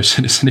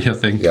person, isn't he? I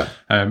think. Yeah.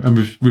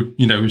 And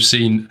we've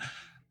seen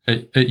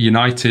at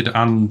United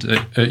and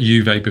at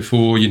Juve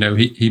before.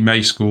 He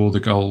may score the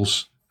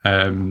goals.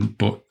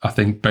 But I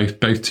think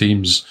both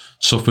teams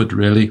suffered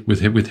really with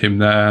him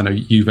there. I know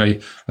Juve,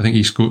 I think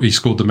he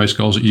scored the most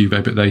goals at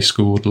Juve, but they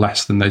scored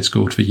less than they'd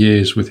scored for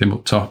years with him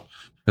up top,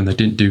 and they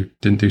didn't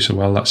do so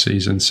well that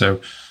season.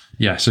 So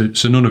yeah, so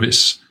none of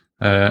it's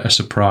a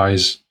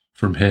surprise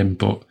from him,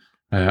 but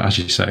as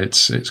you say,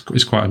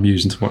 it's quite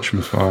amusing to watch from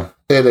afar.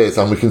 It is,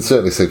 and we can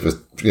certainly say for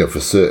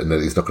certain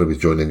that he's not going to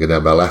be joining an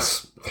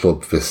MLS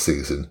club this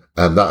season.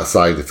 And that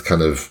aside, it's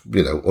kind of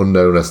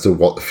unknown as to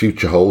what the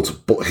future holds.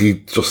 But he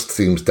just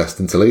seems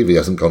destined to leave. He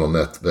hasn't gone on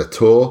their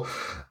tour.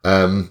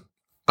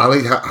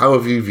 Ali, how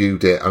have you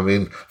viewed it? I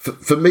mean,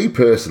 for me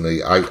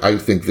personally, I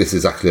think this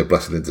is actually a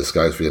blessing in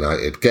disguise for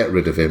United. Get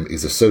rid of him.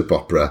 He's a soap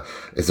opera.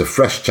 It's a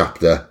fresh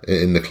chapter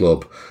in the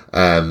club.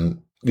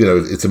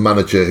 It's a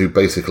manager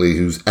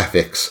whose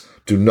ethics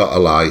do not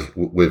align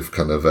with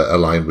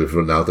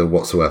Ronaldo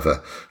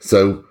whatsoever.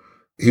 So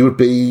he would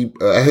be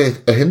a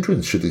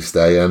hindrance should he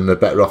stay, and they're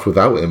better off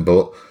without him.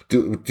 But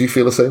do you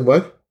feel the same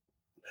way?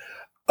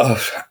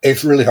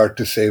 It's really hard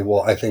to say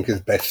what I think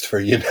is best for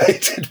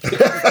United.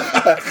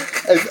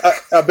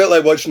 A bit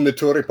like watching the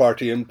Tory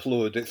party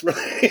implode. It's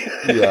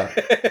really yeah.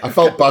 I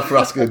felt bad for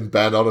asking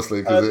Ben,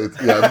 honestly, because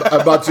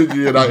imagine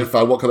you're a United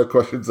fan. What kind of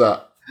question's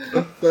that?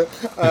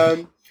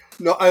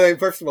 No, I think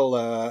first of all,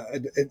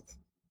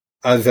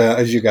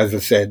 as you guys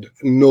have said,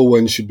 no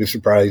one should be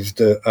surprised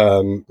that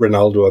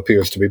Ronaldo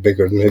appears to be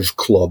bigger than his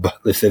club.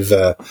 That's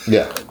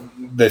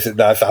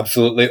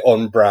absolutely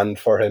on brand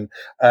for him.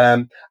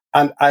 And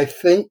I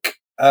think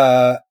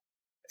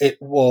it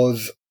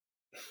was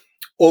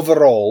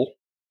overall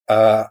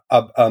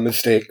a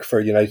mistake for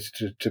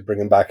United to bring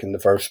him back in the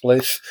first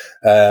place.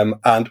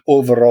 And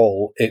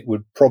overall, it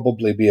would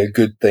probably be a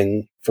good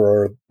thing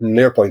from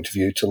their point of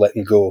view to let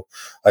him go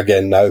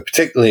again now,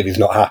 particularly if he's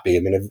not happy.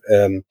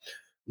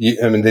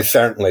 They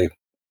certainly,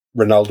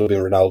 Ronaldo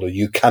being Ronaldo,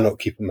 you cannot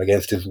keep him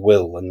against his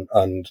will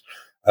and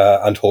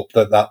hope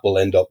that will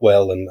end up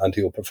well and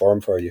he'll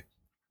perform for you.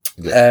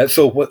 Yeah.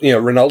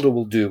 Ronaldo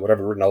will do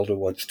whatever Ronaldo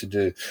wants to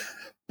do.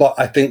 But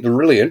I think the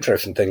really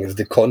interesting thing is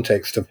the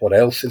context of what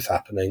else is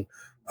happening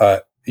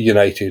at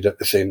United at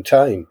the same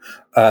time.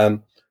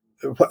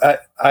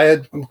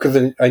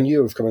 Because I knew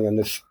I was coming on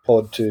this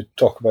pod to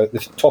talk about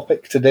this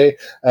topic today.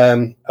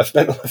 I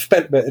spent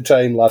a bit of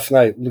time last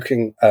night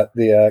looking at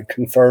the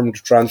confirmed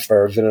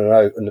transfers in and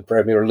out on the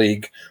Premier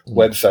League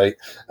website,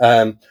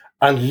 and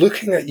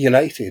looking at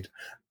United.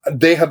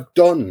 They have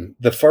done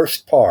the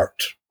first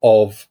part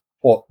of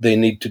what they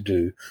need to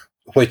do,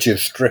 which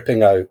is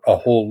stripping out a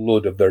whole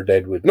load of their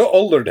deadwood. Not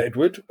all their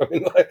deadwood.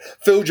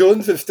 Phil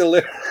Jones is still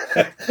there.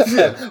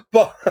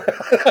 But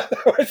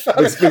we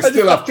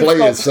still have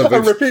players. I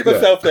repeat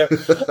myself there.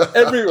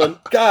 Everyone,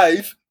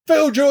 guys,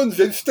 Phil Jones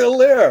is still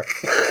there.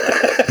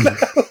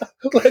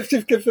 Let's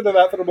just consider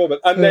that for a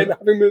moment. And then,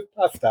 having moved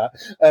past that,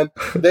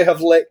 they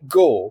have let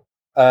go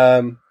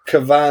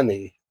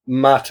Cavani,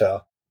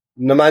 Mata,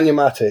 Nemanja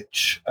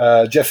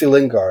Matic, Jesse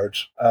Lingard,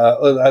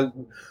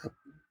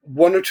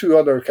 one or two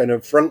other kind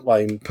of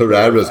frontline.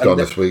 Pereira's gone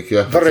this week,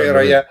 yeah.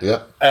 Pereira,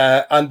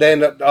 yeah. And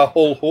then a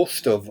whole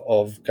host of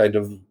kind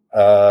of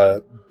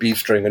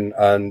B-string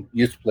and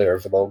youth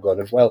players have all gone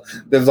as well.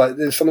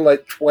 There's something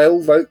like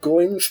 12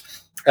 outgoings.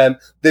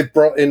 They've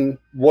brought in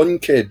one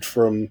kid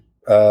from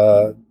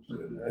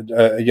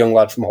a young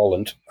lad from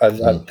Holland.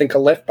 I think a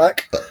left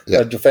back,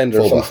 a defender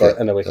of some sort.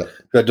 Anyway,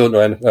 I don't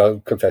know. I'll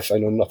confess, I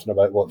know nothing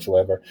about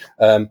whatsoever.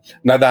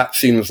 Now that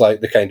seems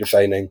like the kind of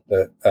signing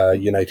that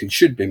United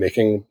should be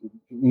making.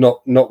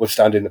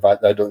 Notwithstanding the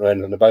fact that I don't know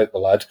anything about the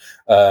lad,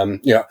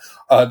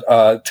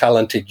 a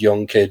talented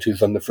young kid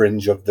who's on the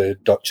fringe of the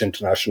Dutch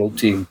international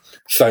team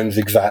sounds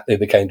exactly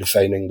the kind of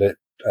signing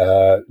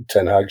that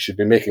Ten Hag should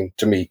be making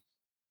to me.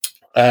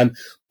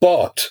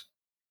 But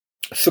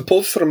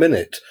suppose for a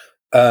minute,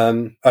 I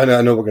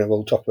know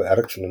we'll talk about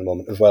Eriksen in a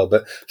moment as well,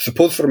 but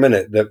suppose for a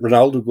minute that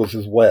Ronaldo goes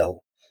as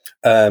well,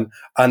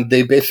 and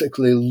they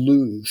basically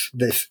lose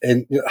this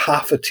in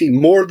half a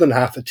team, more than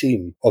half a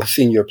team of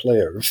senior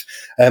players.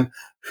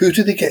 Who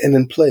do they get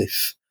in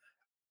place?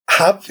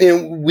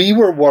 We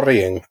were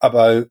worrying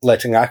about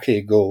letting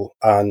Ake go,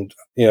 and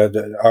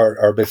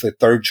our basically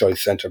third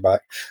choice centre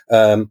back,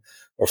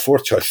 or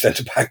fourth choice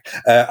centre back,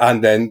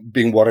 and then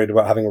being worried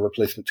about having a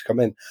replacement to come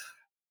in.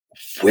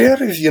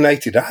 Where is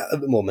United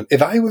at the moment?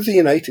 If I was a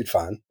United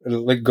fan,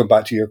 like go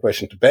back to your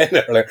question to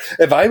Ben earlier,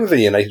 if I was a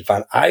United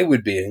fan, I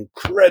would be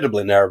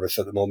incredibly nervous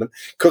at the moment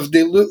because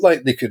they look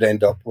like they could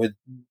end up with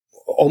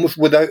almost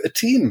without a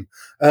team.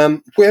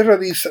 Where are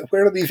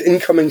these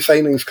incoming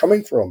signings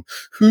coming from?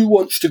 Who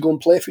wants to go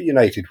and play for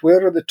United?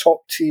 Where are the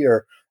top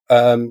tier,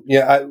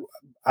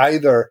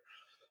 either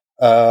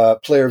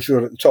players who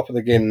are at the top of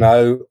the game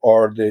now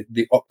or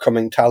the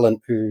upcoming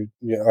talent who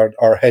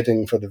are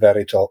heading for the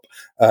very top,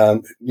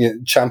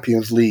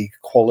 Champions League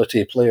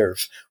quality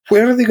players?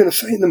 Where are they going to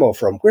sign them all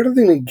from? Where are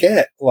they going to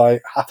get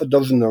like half a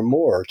dozen or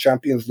more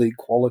Champions League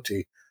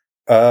quality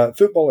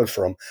footballers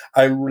from?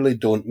 I really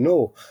don't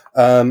know.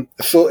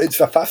 So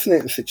it's a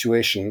fascinating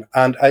situation.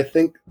 And I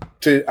think,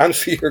 to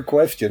answer your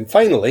question,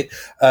 finally,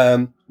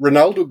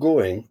 Ronaldo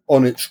going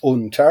on its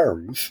own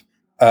terms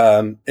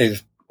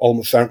is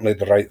almost certainly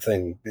the right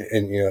thing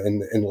in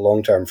the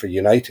long term for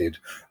United.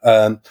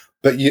 But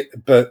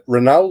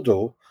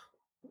Ronaldo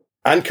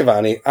and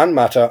Cavani and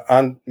Mata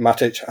and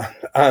Matic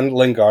and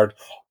Lingard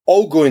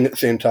all going at the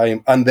same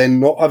time and then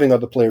not having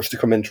other players to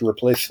come in to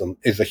replace them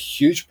is a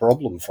huge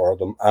problem for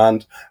them.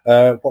 And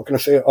what can I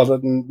say other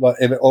than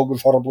if it all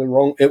goes horribly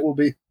wrong, it will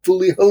be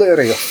fully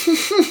hilarious.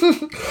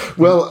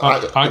 Well,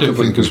 I don't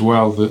think as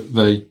well that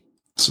they...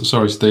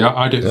 Sorry, Steve.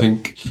 I don't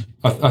think...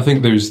 I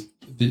think there's...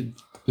 the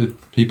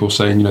people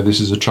saying, this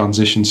is a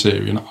transition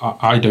series, and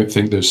I don't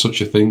think there's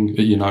such a thing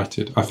at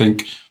United. I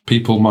think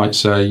people might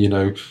say,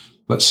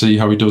 let's see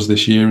how he does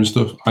this year and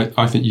stuff.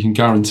 I think you can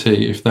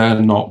guarantee if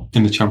they're not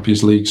in the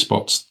Champions League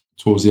spots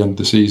towards the end of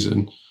the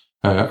season,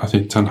 I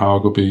think Ten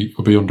Hag will be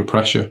under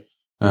pressure.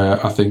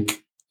 I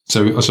think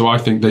so. I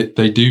think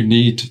they do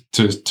need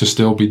to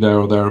still be there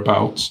or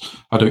thereabouts.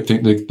 I don't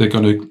think they're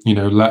going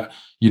to let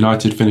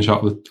United finish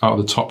out of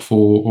the top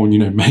four or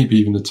maybe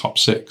even the top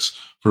six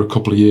for a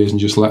couple of years and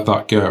just let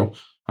that go.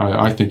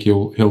 I think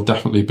he'll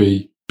definitely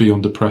be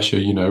under pressure,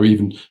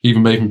 even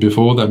maybe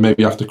before that,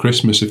 maybe after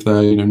Christmas, if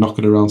they're,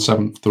 knocking around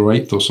 7th or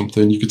 8th or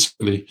something, you could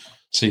certainly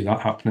see that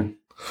happening.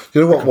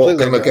 You know what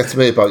kind of gets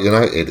me about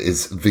United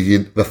is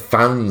the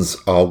fans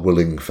are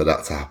willing for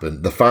that to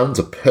happen. The fans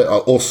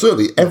or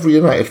certainly every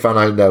United fan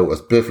I know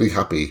is perfectly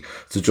happy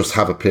to just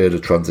have a period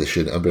of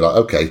transition and be like,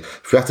 okay,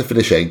 if we have to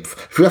finish 8th,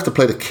 if we have to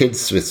play the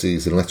kids this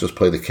season, let's just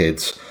play the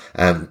kids.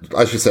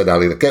 As you said,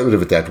 Ali, get rid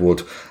of a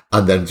deadwood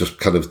and then just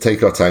kind of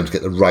take our time to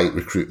get the right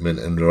recruitment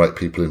and the right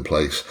people in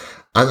place.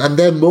 And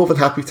they're more than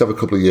happy to have a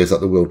couple of years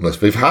at the wilderness.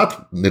 They've had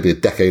nearly a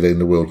decade in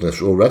the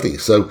wilderness already.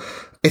 So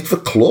it's the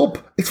club.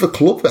 It's the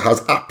club that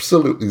has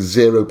absolutely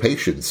zero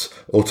patience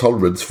or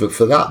tolerance for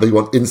that. They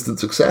want instant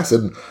success.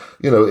 And,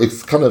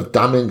 it's kind of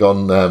damning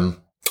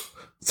on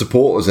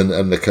supporters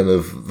and the kind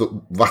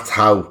of, that's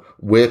how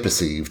we're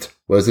perceived.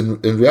 Whereas in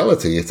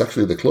reality, it's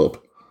actually the club.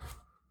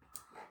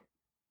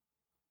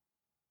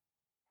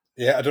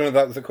 Yeah, I don't know if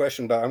that was a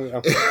question, but I'm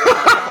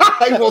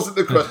it wasn't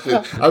the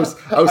question. I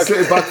was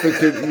sitting back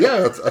thinking,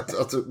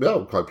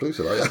 I'm quite pleased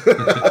with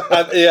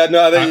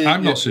that.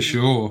 I'm not so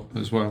sure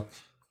as well.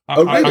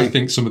 Really? I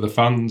think some of the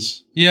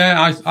fans...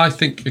 Yeah, I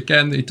think,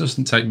 again, it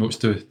doesn't take much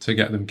to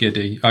get them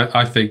giddy.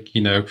 I think,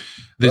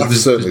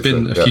 there's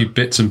been a few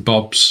bits and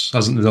bobs,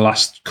 hasn't there, the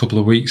last couple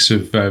of weeks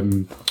of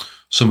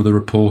some of the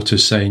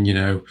reporters saying,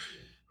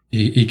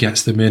 he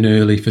gets them in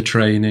early for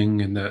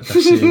training and they're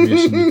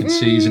serious and you can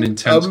see he's an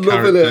intense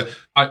character.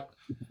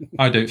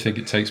 I don't think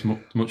it takes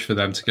much for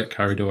them to get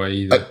carried away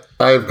either.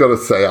 I have got to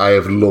say, I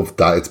have loved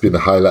that. It's been the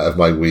highlight of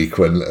my week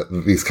when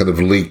these kind of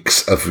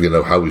leaks of,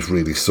 how he's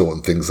really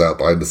sorting things out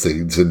behind the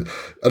scenes. And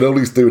all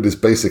he's doing is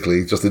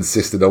basically just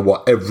insisting on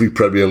what every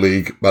Premier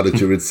League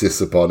manager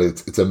insists upon.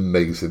 It's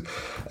amazing.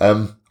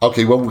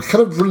 Okay, well, we're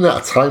kind of running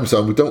out of time,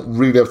 so we don't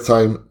really have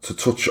time to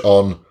touch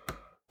on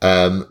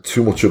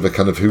too much of a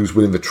kind of who's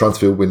winning the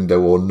transfer window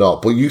or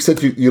not. But you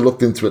said you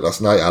looked into it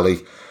last night,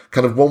 Ali.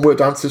 Kind of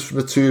one-word answers from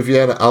the two of you,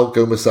 and I'll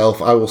go myself.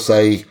 I will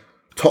say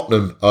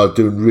Tottenham are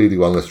doing really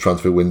well in this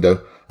transfer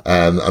window,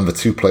 and the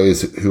two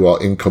players who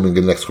are incoming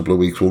in the next couple of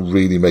weeks will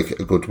really make it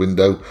a good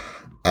window.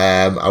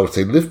 I would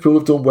say Liverpool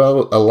have done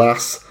well,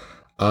 alas,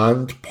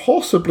 and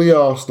possibly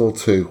Arsenal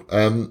too.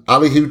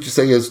 Ali, who would you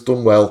say has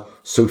done well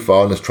so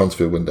far in this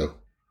transfer window?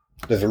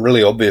 There's a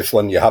really obvious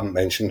one you haven't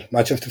mentioned: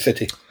 Manchester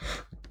City.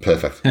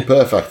 Perfect.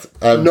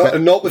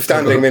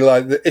 Notwithstanding, I mean,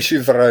 like the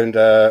issues around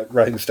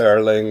Raheem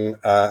Sterling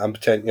and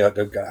potentially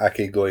they've got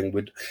Ake going.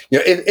 Would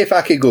if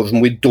Ake goes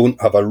and we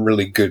don't have a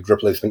really good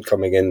replacement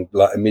coming in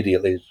like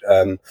immediately,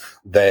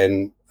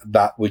 then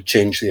that would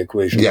change the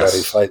equation very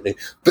slightly.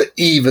 But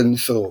even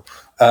so,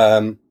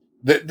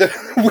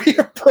 we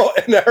have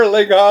brought in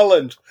Erling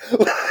Haaland.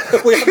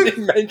 We haven't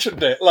even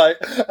mentioned it.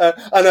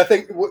 And I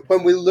think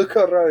when we look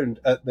around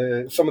at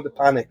some of the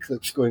panic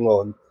that's going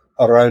on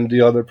around the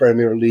other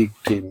Premier League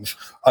teams,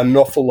 an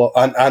awful lot,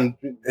 and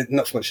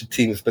not so much the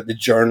teams, but the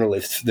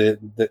journalists,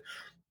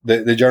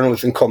 the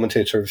journalists and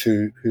commentators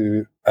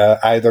who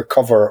either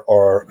cover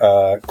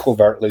or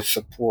covertly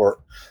support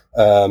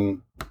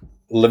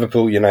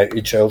Liverpool,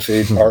 United,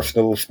 Chelsea,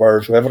 Arsenal,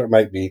 Spurs, whoever it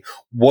might be.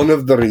 One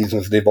of the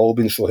reasons they've all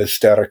been so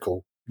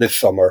hysterical this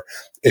summer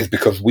is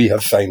because we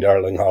have signed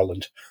Erling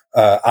Haaland.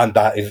 And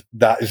that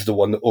is the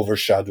one that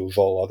overshadows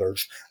all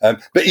others.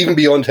 But even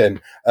beyond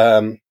him,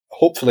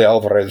 hopefully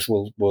Alvarez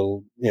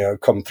will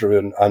come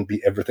through and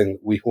be everything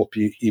that we hope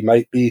he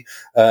might be.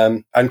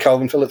 And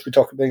Calvin Phillips, we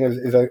talk about,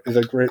 is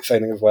a great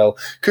signing as well.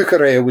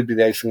 Cucurella would be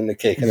the icing on the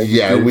cake. And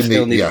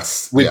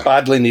we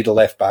badly need a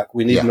left back.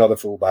 We need another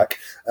full back.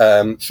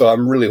 So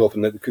I'm really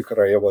hoping that the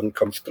Cucurella one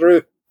comes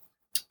through.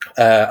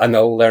 And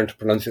I'll learn to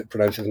pronounce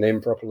his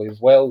name properly as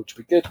well, which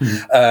would be good.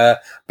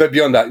 But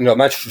beyond that,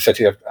 Manchester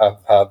City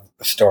have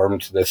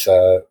stormed this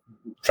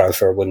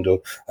transfer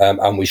window,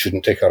 and we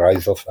shouldn't take our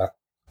eyes off that.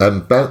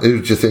 Ben,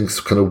 who do you think's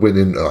kind of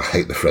winning? I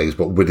hate the phrase,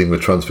 but winning the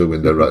transfer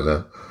window right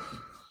now?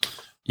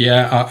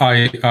 Yeah,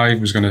 I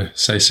was going to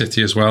say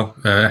City as well.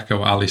 Echo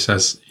what Ali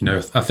says.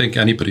 I think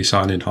anybody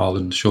signing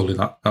Haaland, surely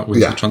that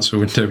wins the transfer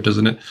window,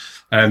 doesn't it?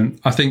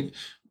 I think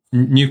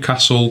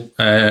Newcastle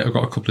have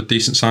got a couple of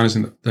decent signings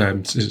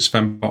in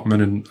Sven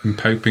Botman and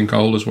Pope in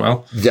goal as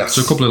well. Yes,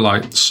 so a couple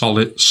of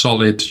solid,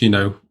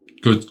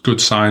 good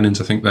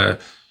signings. I think they're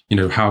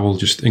Howe will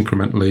just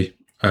incrementally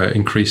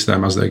increase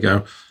them as they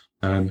go.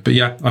 But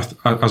yeah,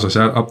 as I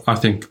said, I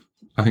think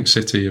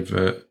City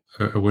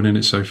are winning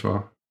it so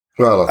far.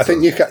 Well, I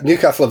think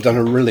Newcastle have done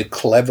a really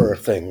clever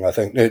thing. I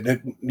think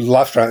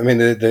last round,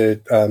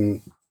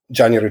 the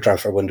January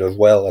transfer window as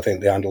well. I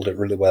think they handled it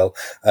really well.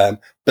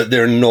 But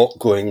they're not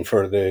going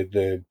for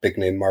the big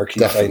name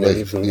marquee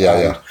signings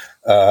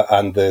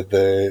and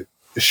the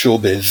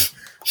showbiz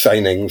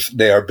signings.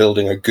 They are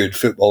building a good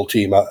football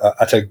team at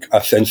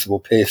a sensible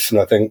pace, and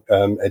I think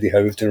Eddie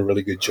Howe's doing a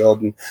really good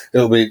job. And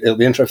it'll be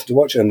interesting to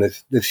watch them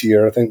this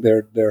year. I think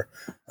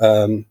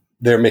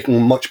they're making a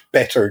much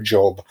better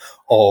job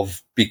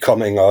of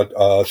becoming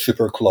a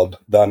super club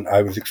than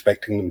I was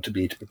expecting them to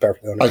be be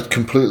perfectly honest. I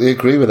completely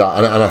agree with that.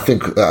 And I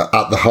think at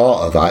the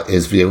heart of that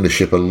is the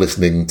ownership of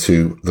listening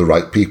to the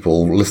right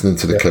people, listening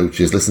to the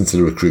coaches, listening to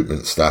the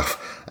recruitment staff.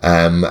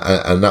 And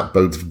that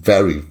bodes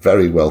very,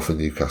 very well for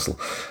Newcastle.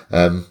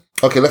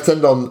 Okay, let's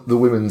end on the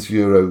Women's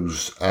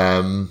Euros.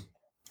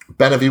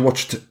 Ben, have you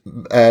watched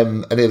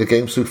any of the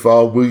games so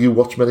far? Will you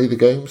watch many of the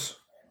games?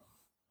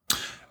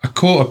 I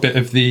caught a bit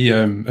of the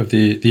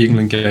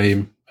England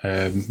game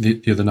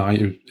the other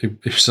night.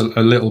 It was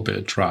a little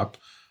bit drab,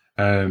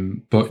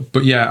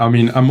 but yeah. I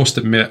mean, I must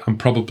admit,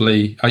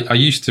 I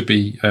used to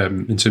be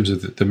in terms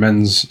of the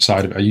men's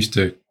side of it. I used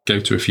to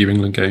go to a few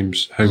England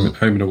games, home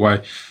and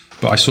away,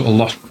 but I sort of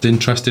lost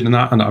interest in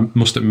that. And I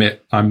must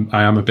admit, I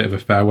am a bit of a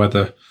fair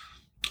weather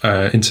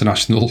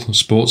international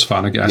sports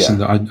fan, I guess,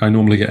 and I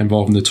normally get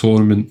involved in the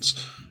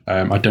tournaments.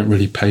 I don't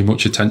really pay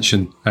much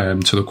attention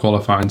to the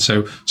qualifying,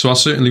 so I'll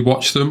certainly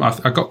watch them.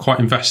 I got quite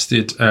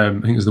invested. I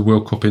think it was the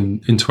World Cup in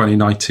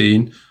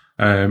 2019.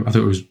 I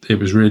thought it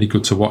was really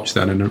good to watch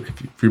then. And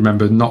if you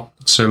remember, not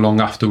so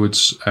long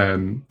afterwards,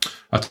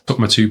 I took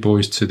my two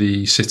boys to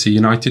the City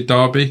United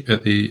derby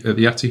at the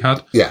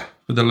Etihad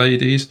for the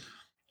ladies,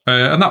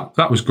 and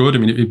that was good. I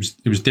mean,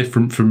 it was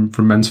different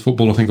from men's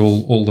football. I think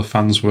all the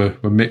fans were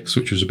mixed,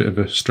 which was a bit of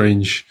a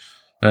strange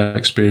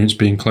experience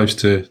being close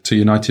to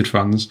United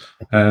fans,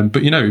 but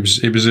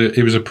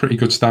it was a pretty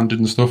good standard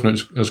and stuff, and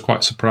I was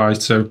quite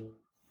surprised. So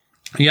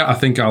yeah, I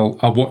think I'll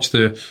watch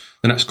the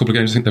next couple of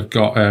games. I think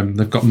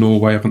they've got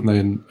Norway, haven't they,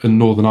 and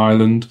Northern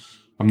Ireland.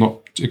 I'm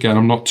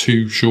not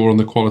too sure on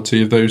the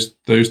quality of those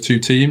two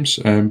teams,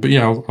 but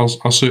yeah,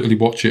 I'll certainly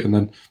watch it, and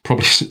then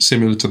probably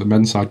similar to the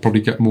men's side,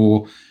 probably get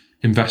more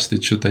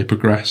invested should they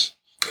progress.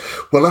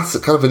 Well, that's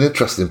kind of an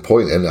interesting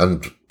point,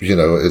 and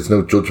it's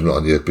no judgment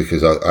on you,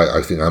 because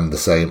I think I'm the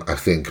same. I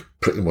think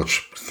pretty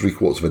much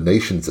 3/4 of a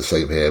nation's the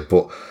same here,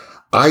 but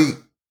I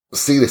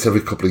see this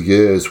every couple of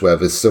years where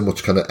there's so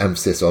much kind of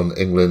emphasis on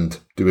England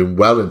doing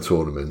well in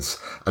tournaments,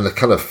 and the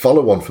kind of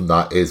follow-on from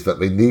that is that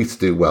they need to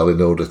do well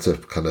in order to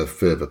kind of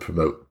further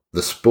promote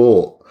the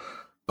sport.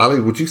 Ali,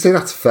 would you say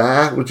that's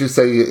fair? Would you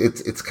say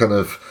it's kind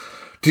of...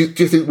 Do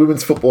you think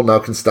women's football now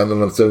can stand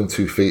on its own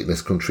 2 feet in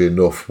this country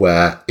enough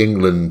where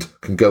England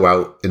can go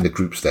out in the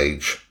group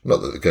stage?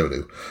 Not that they're going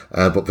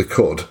to, but they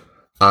could,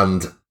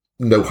 and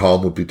no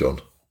harm would be done.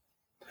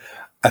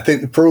 I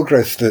think the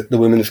progress that the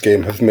women's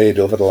game has made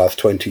over the last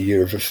 20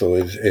 years or so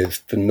is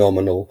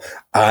phenomenal.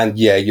 And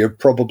yeah, you're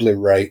probably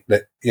right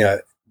that,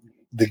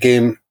 the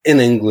game in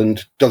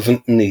England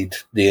doesn't need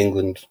the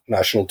England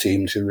national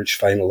team to reach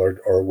final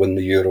or win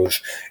the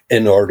Euros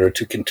in order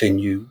to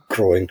continue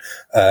growing.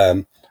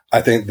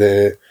 I think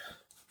the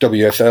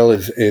WSL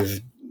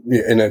is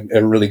in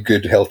a really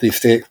good, healthy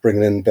state,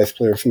 bringing in best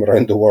players from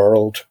around the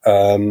world.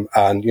 And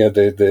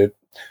the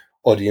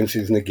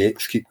audiences and the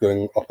gates keep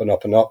going up and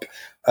up and up.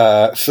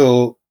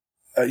 So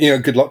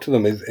good luck to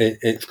them.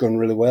 It's going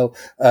really well.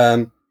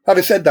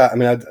 Having said that, I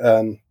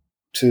mean,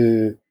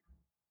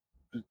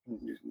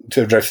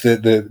 to address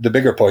the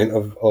bigger point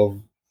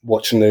of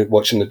watching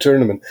the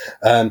tournament,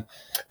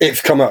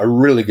 it's come at a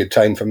really good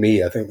time for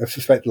me. I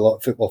suspect a lot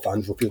of football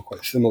fans will feel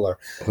quite similar,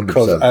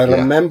 because I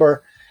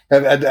remember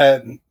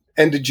at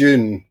end of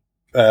June,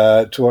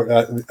 at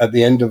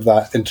the end of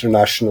that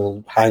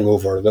international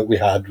hangover that we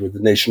had with the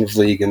Nations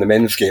League and the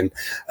men's game,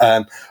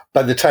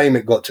 by the time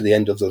it got to the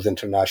end of those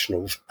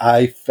internationals,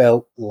 I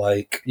felt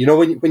like,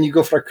 when you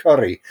go for a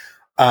curry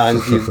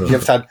and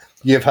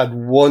you've had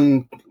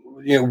one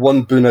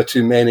Buna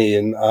too many,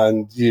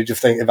 and you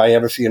just think, if I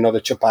ever see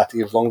another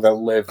chapati, as long as I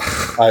live,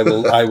 I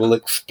will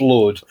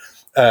explode.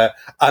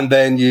 And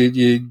then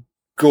you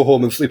go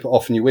home and sleep it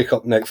off, and you wake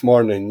up next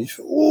morning, and you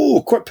say,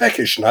 oh, quite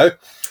peckish now.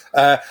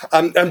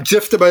 I'm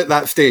just about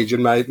that stage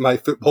in my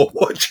football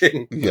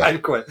watching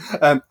banquet.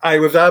 I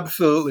was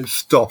absolutely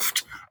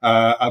stuffed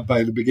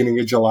by the beginning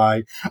of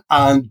July,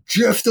 and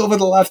just over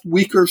the last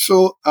week or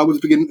so, I was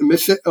beginning to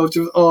miss it. I was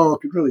just, I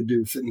could really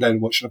do sitting down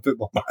and watching a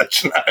football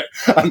match now.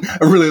 And I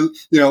really,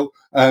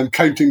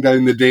 counting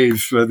down the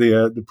days for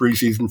the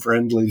pre-season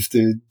friendlies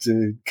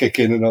to kick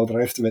in and all the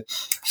rest of it.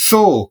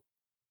 So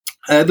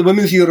the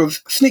Women's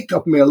Euros sneaked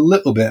up on me a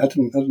little bit. I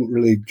didn't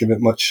really give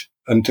it much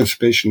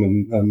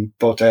anticipation and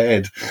thought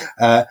ahead.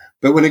 But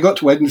when it got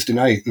to Wednesday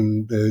night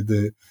and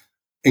the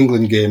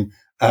England game,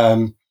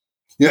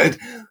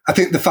 I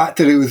think the fact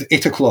that it was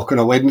 8:00 on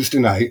a Wednesday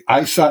night,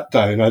 I sat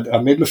down, I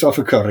made myself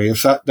a curry, I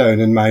sat down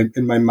in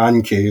my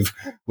man cave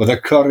with a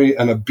curry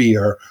and a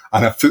beer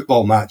and a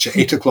football match at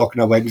 8:00 on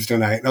a Wednesday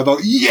night. And I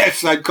thought,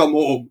 yes, I'd come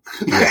home.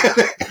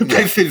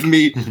 This is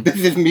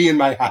me in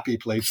my happy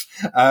place.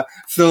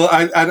 So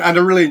I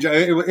really enjoyed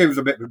it. It was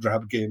a bit of a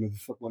drab game,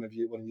 as one of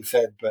you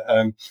said, but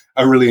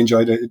I really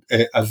enjoyed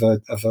it as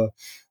a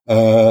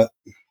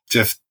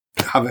just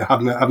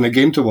having a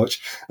game to watch.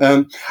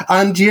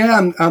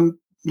 I'm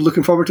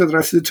looking forward to the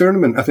rest of the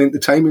tournament. I think the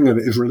timing of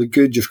it is really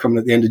good, just coming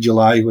at the end of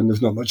July when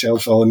there's not much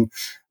else on.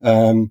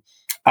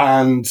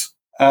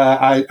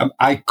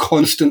 I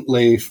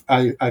constantly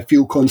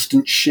feel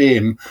constant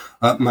shame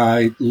at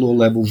my low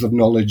levels of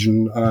knowledge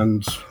and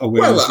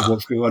awareness of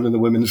what's going on in the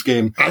women's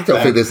game. I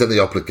don't think there's any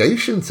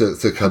obligation to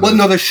kind of... Well,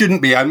 no, there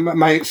shouldn't be.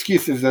 My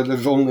excuse is that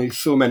there's only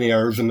so many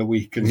hours in the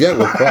week. And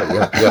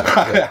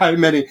Yeah. how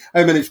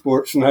many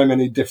sports and how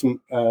many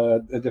different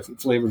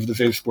flavors of the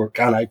same sport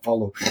can I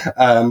follow?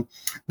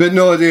 But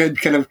no, they're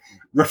kind of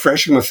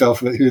refreshing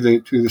myself with who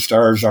the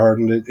stars are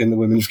in the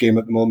women's game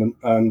at the moment,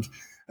 and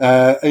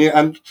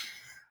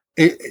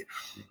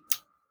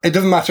it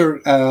doesn't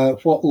matter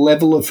what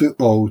level of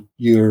football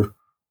you're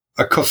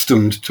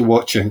accustomed to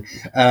watching.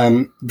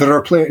 There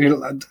are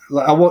players.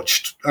 I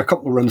watched a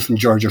couple of runs from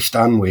Georgia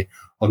Stanley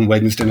on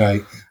Wednesday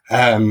night,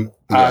 and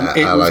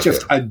it was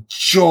just a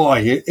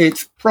joy.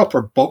 It's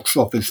proper box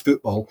office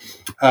football.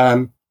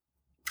 And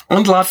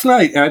last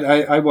night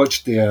I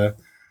watched the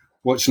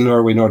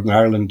Norway Northern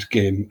Ireland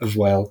game as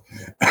well.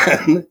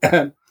 And,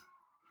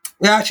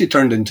 it actually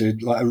turned into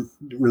a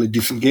really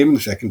decent game in the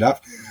second half.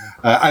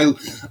 I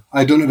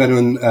don't know if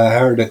anyone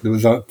heard it. There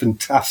was a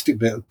fantastic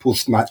bit of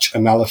post-match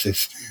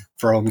analysis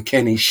from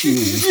Kenny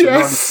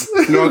Shields,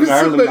 Northern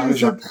Ireland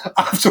manager,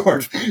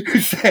 afterwards,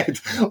 who said,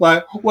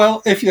 I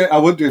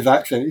won't do his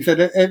accent. He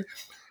said,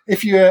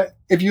 if you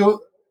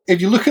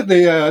look at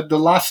the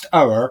last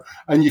hour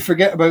and you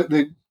forget about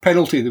the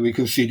penalty that we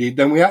conceded,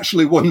 then we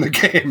actually won the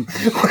game.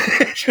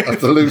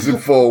 After losing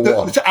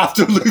 4-1.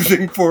 After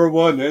losing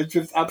 4-1. It's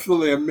just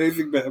absolutely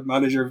amazing bit of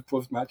manager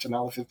post-match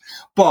analysis.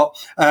 But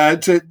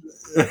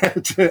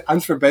to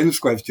answer Ben's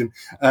question,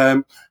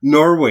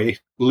 Norway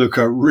look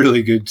a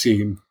really good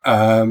team.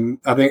 I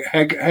think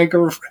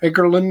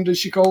Hegerland, is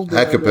she called?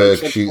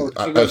 Hegerberg.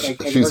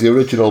 She's the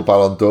original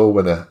Ballon d'Or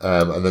winner,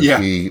 and then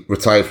she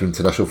retired from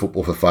international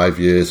football for 5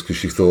 years because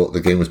she thought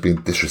the game was being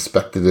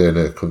disrespected in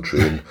her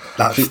country. And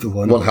that's the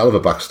one. One hell of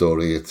a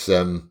backstory. It's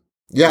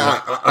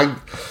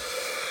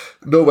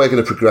Norway are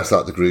going to progress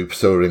out the group,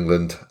 so are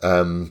England.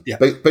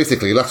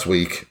 Basically, last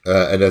week,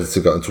 an editor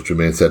got in touch with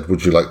me and said,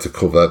 would you like to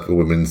cover the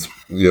Women's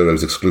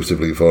Euros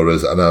exclusively for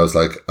us? And I was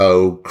like,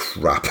 oh,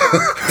 crap.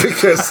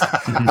 Because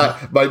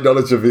my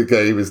knowledge of the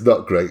game is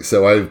not great.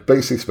 So I've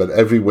basically spent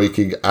every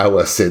waking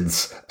hour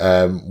since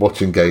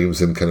watching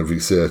games and kind of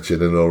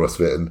researching and all the rest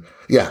of it. And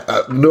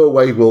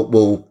Norway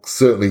will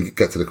certainly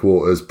get to the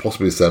quarters,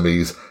 possibly the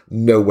semis.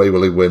 No way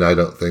will they win, I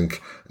don't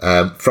think.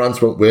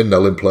 France won't win,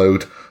 they'll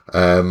implode.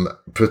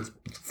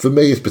 For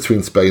me, it's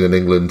between Spain and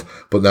England,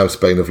 but now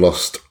Spain have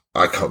lost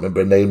I can't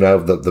remember her name now,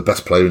 the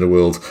best player in the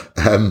world.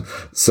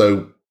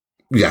 So,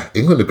 yeah,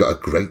 England have got a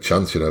great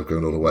chance,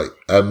 going all the way.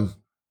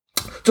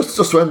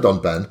 Just to end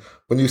on, Ben,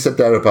 when you said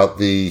there about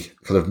the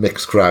kind of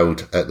mixed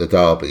crowd at the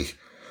derby,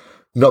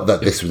 not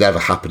that this would ever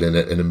happen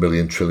in a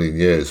million trillion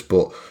years,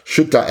 but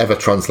should that ever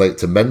translate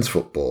to men's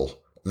football,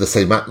 the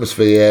same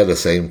atmosphere, the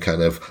same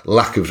kind of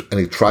lack of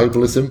any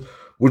tribalism,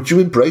 would you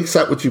embrace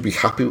that? Would you be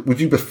happy? Would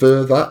you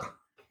prefer that?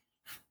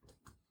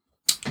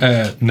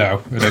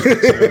 No, I don't think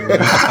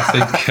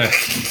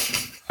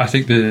so. I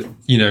think the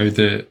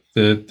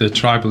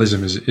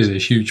tribalism is a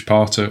huge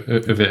part of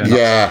it.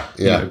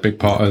 And a big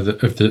part of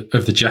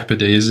the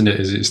jeopardy, isn't it?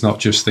 Is it's not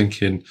just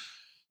thinking,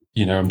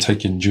 I'm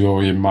taking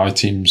joy in my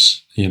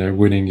team's,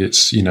 winning.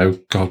 It's,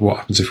 God, what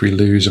happens if we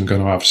lose? I'm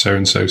going to have so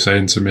and so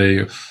saying to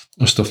me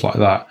or stuff like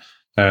that.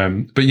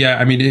 But yeah,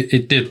 I mean,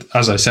 it did,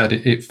 as I said,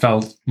 it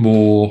felt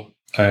more,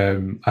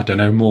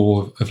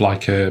 more of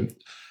like a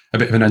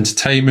bit of an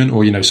entertainment,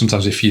 or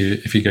sometimes if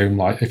you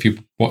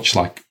watch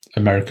like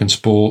American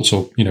sports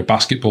or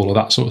basketball or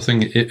that sort of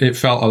thing, it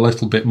felt a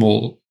little bit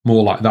more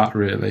like that,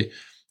 really.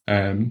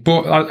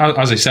 But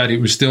as I said,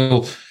 it was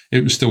still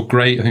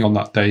great. I think on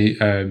that day,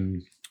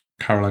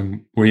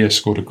 Caroline Weir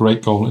scored a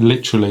great goal. And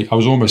literally, I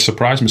was almost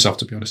surprised myself,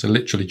 to be honest. I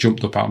literally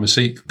jumped up out of my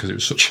seat because it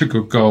was such a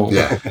good goal.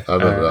 Yeah, I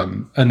remember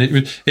that. And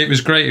it was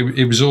great.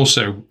 It was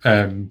also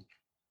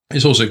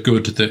it's also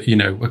good that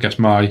I guess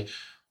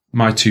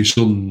my two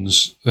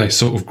sons, they're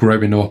sort of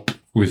growing up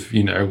with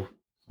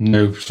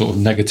no sort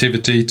of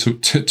negativity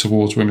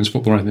towards women's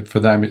football or anything. For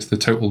them, it's the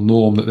total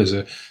norm that there's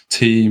a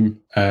team,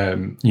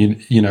 and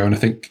I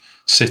think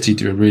City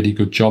do a really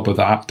good job of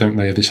that, don't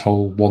they? This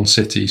whole one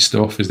City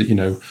stuff is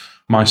that,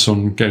 my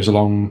son goes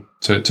along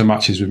to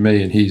matches with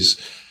me, and he's,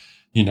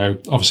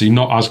 obviously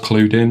not as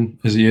clued in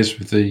as he is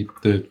with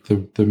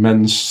the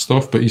men's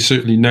stuff, but he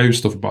certainly knows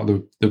stuff about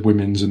the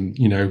women's and,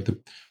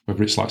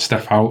 whether it's like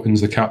Steph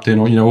Houghton's the captain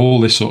or, all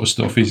this sort of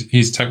stuff.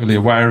 He's totally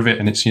aware of it.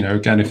 And it's,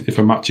 again, if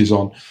a match is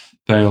on,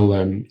 they'll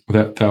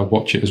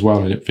watch it as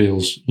well. And it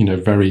feels,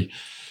 very,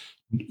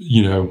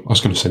 I was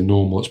going to say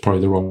normal, it's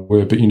probably the wrong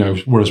word, but,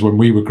 whereas when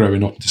we were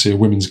growing up to see a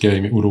women's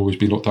game, it would always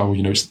be looked at,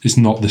 it's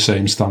not the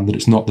same standard,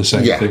 it's not the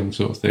same thing,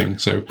 sort of thing.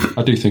 So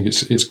I do think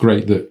it's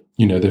great that,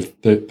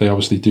 they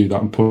obviously do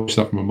that and push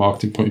that from a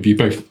marketing point of view,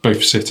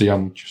 both City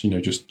and,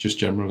 just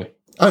generally.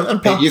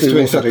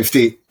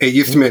 It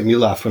used to make me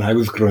laugh when I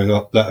was growing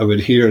up that I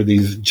would hear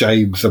these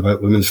jibes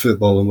about women's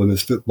football and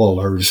women's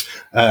footballers,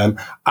 and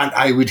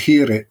I would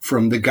hear it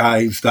from the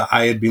guys that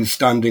I had been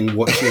standing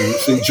watching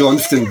St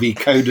Johnstone v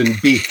Cowden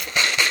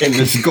Beath in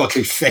the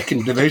Scottish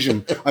second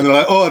division, and they're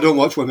like, "Oh, I don't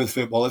watch women's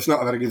football; it's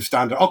not a very good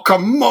standard." Oh,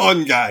 come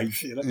on,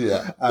 guys!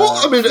 Yeah.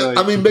 Well,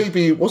 I mean,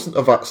 maybe it wasn't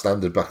of that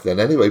standard back then,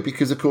 anyway,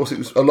 because of course it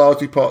was a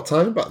largely part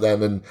time back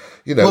then, and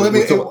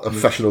it's a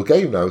professional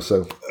game now.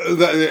 So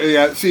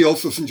see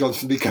also St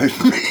Johnstone v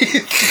Cowden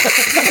Beath.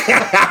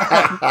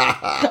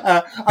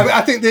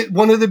 I think that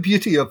one of the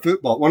beauties of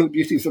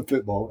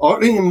football,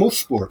 or in most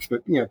sports,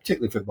 but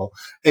particularly football,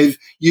 is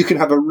you can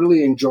have a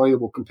really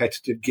enjoyable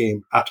competitive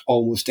game at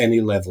almost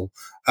any level.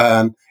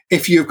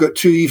 If you've got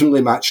two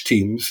evenly matched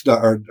teams that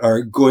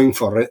are going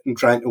for it and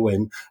trying to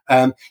win,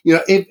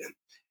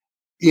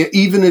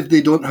 even if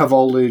they don't have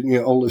all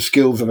the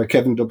skills of a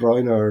Kevin De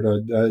Bruyne or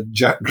a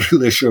Jack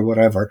Grealish or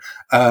whatever,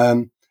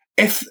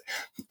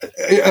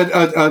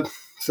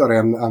 sorry,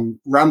 I'm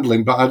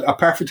rambling, but a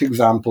perfect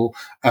example,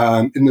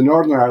 in the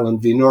Northern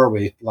Ireland v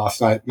Norway last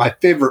night, my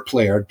favourite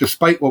player,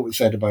 despite what was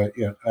said about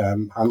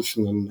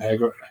Hansen and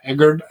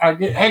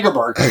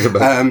Hegerberg,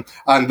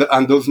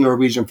 and those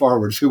Norwegian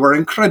forwards who were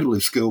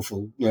incredibly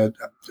skillful,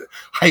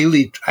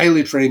 highly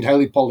trained,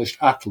 highly polished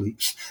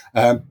athletes.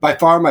 By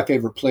far my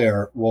favourite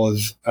player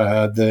was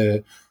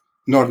the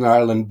Northern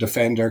Ireland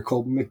defender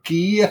called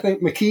McKee, I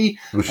think McKee,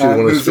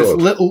 who's this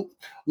little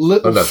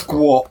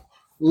squat,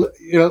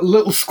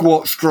 little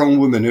squat, strong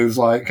woman who's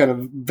like kind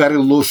of very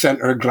low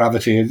center of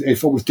gravity.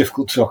 It's almost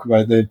difficult to talk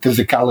about the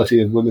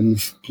physicality of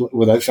women's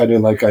without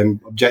sounding like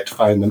I'm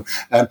objectifying them.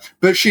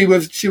 But she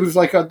was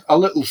like a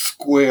little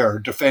square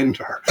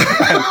defender,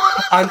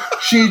 and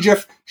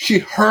she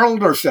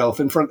hurled herself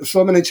in front of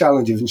so many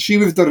challenges, and she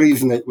was the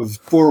reason it was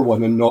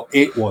 4-1 and not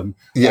 8-1.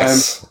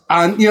 Yes,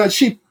 and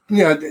she.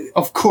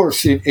 Of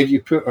course, if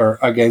you put her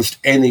against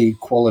any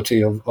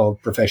quality of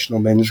professional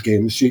men's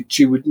games,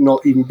 she would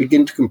not even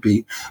begin to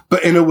compete.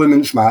 But in a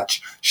women's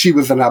match, she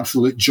was an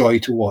absolute joy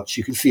to watch.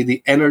 You could see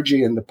the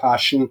energy and the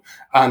passion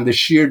and the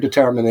sheer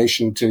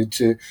determination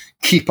to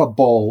keep a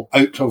ball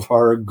out of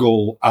her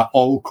goal at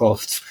all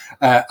costs.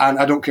 And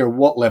I don't care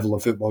what level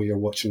of football you're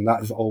watching,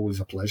 that is always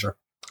a pleasure.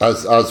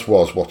 As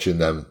was watching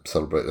them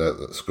celebrate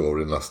that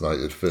scoring last night.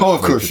 Of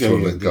course,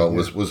 goal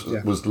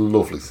was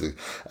lovely to see.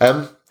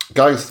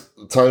 Guys,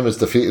 time has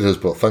defeated us,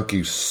 but thank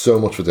you so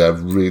much for that.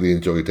 I've really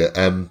enjoyed it.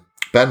 Ben,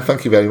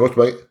 thank you very much,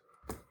 mate.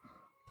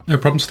 No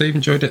problem, Steve.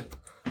 Enjoyed it.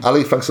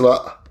 Ali, thanks a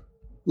lot.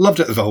 Loved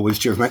it as always.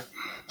 Cheers, mate.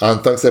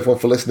 And thanks everyone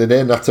for listening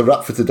in. That's a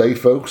wrap for today,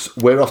 folks.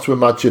 We're off to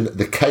imagine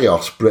the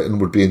chaos Britain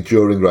would be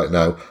enduring right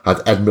now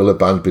had Ed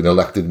Miliband been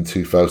elected in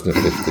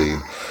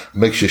 2015.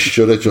 Makes you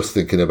shudder just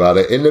thinking about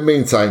it. In the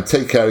meantime,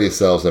 take care of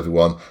yourselves,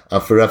 everyone,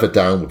 and forever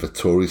down with the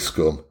Tory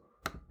scum.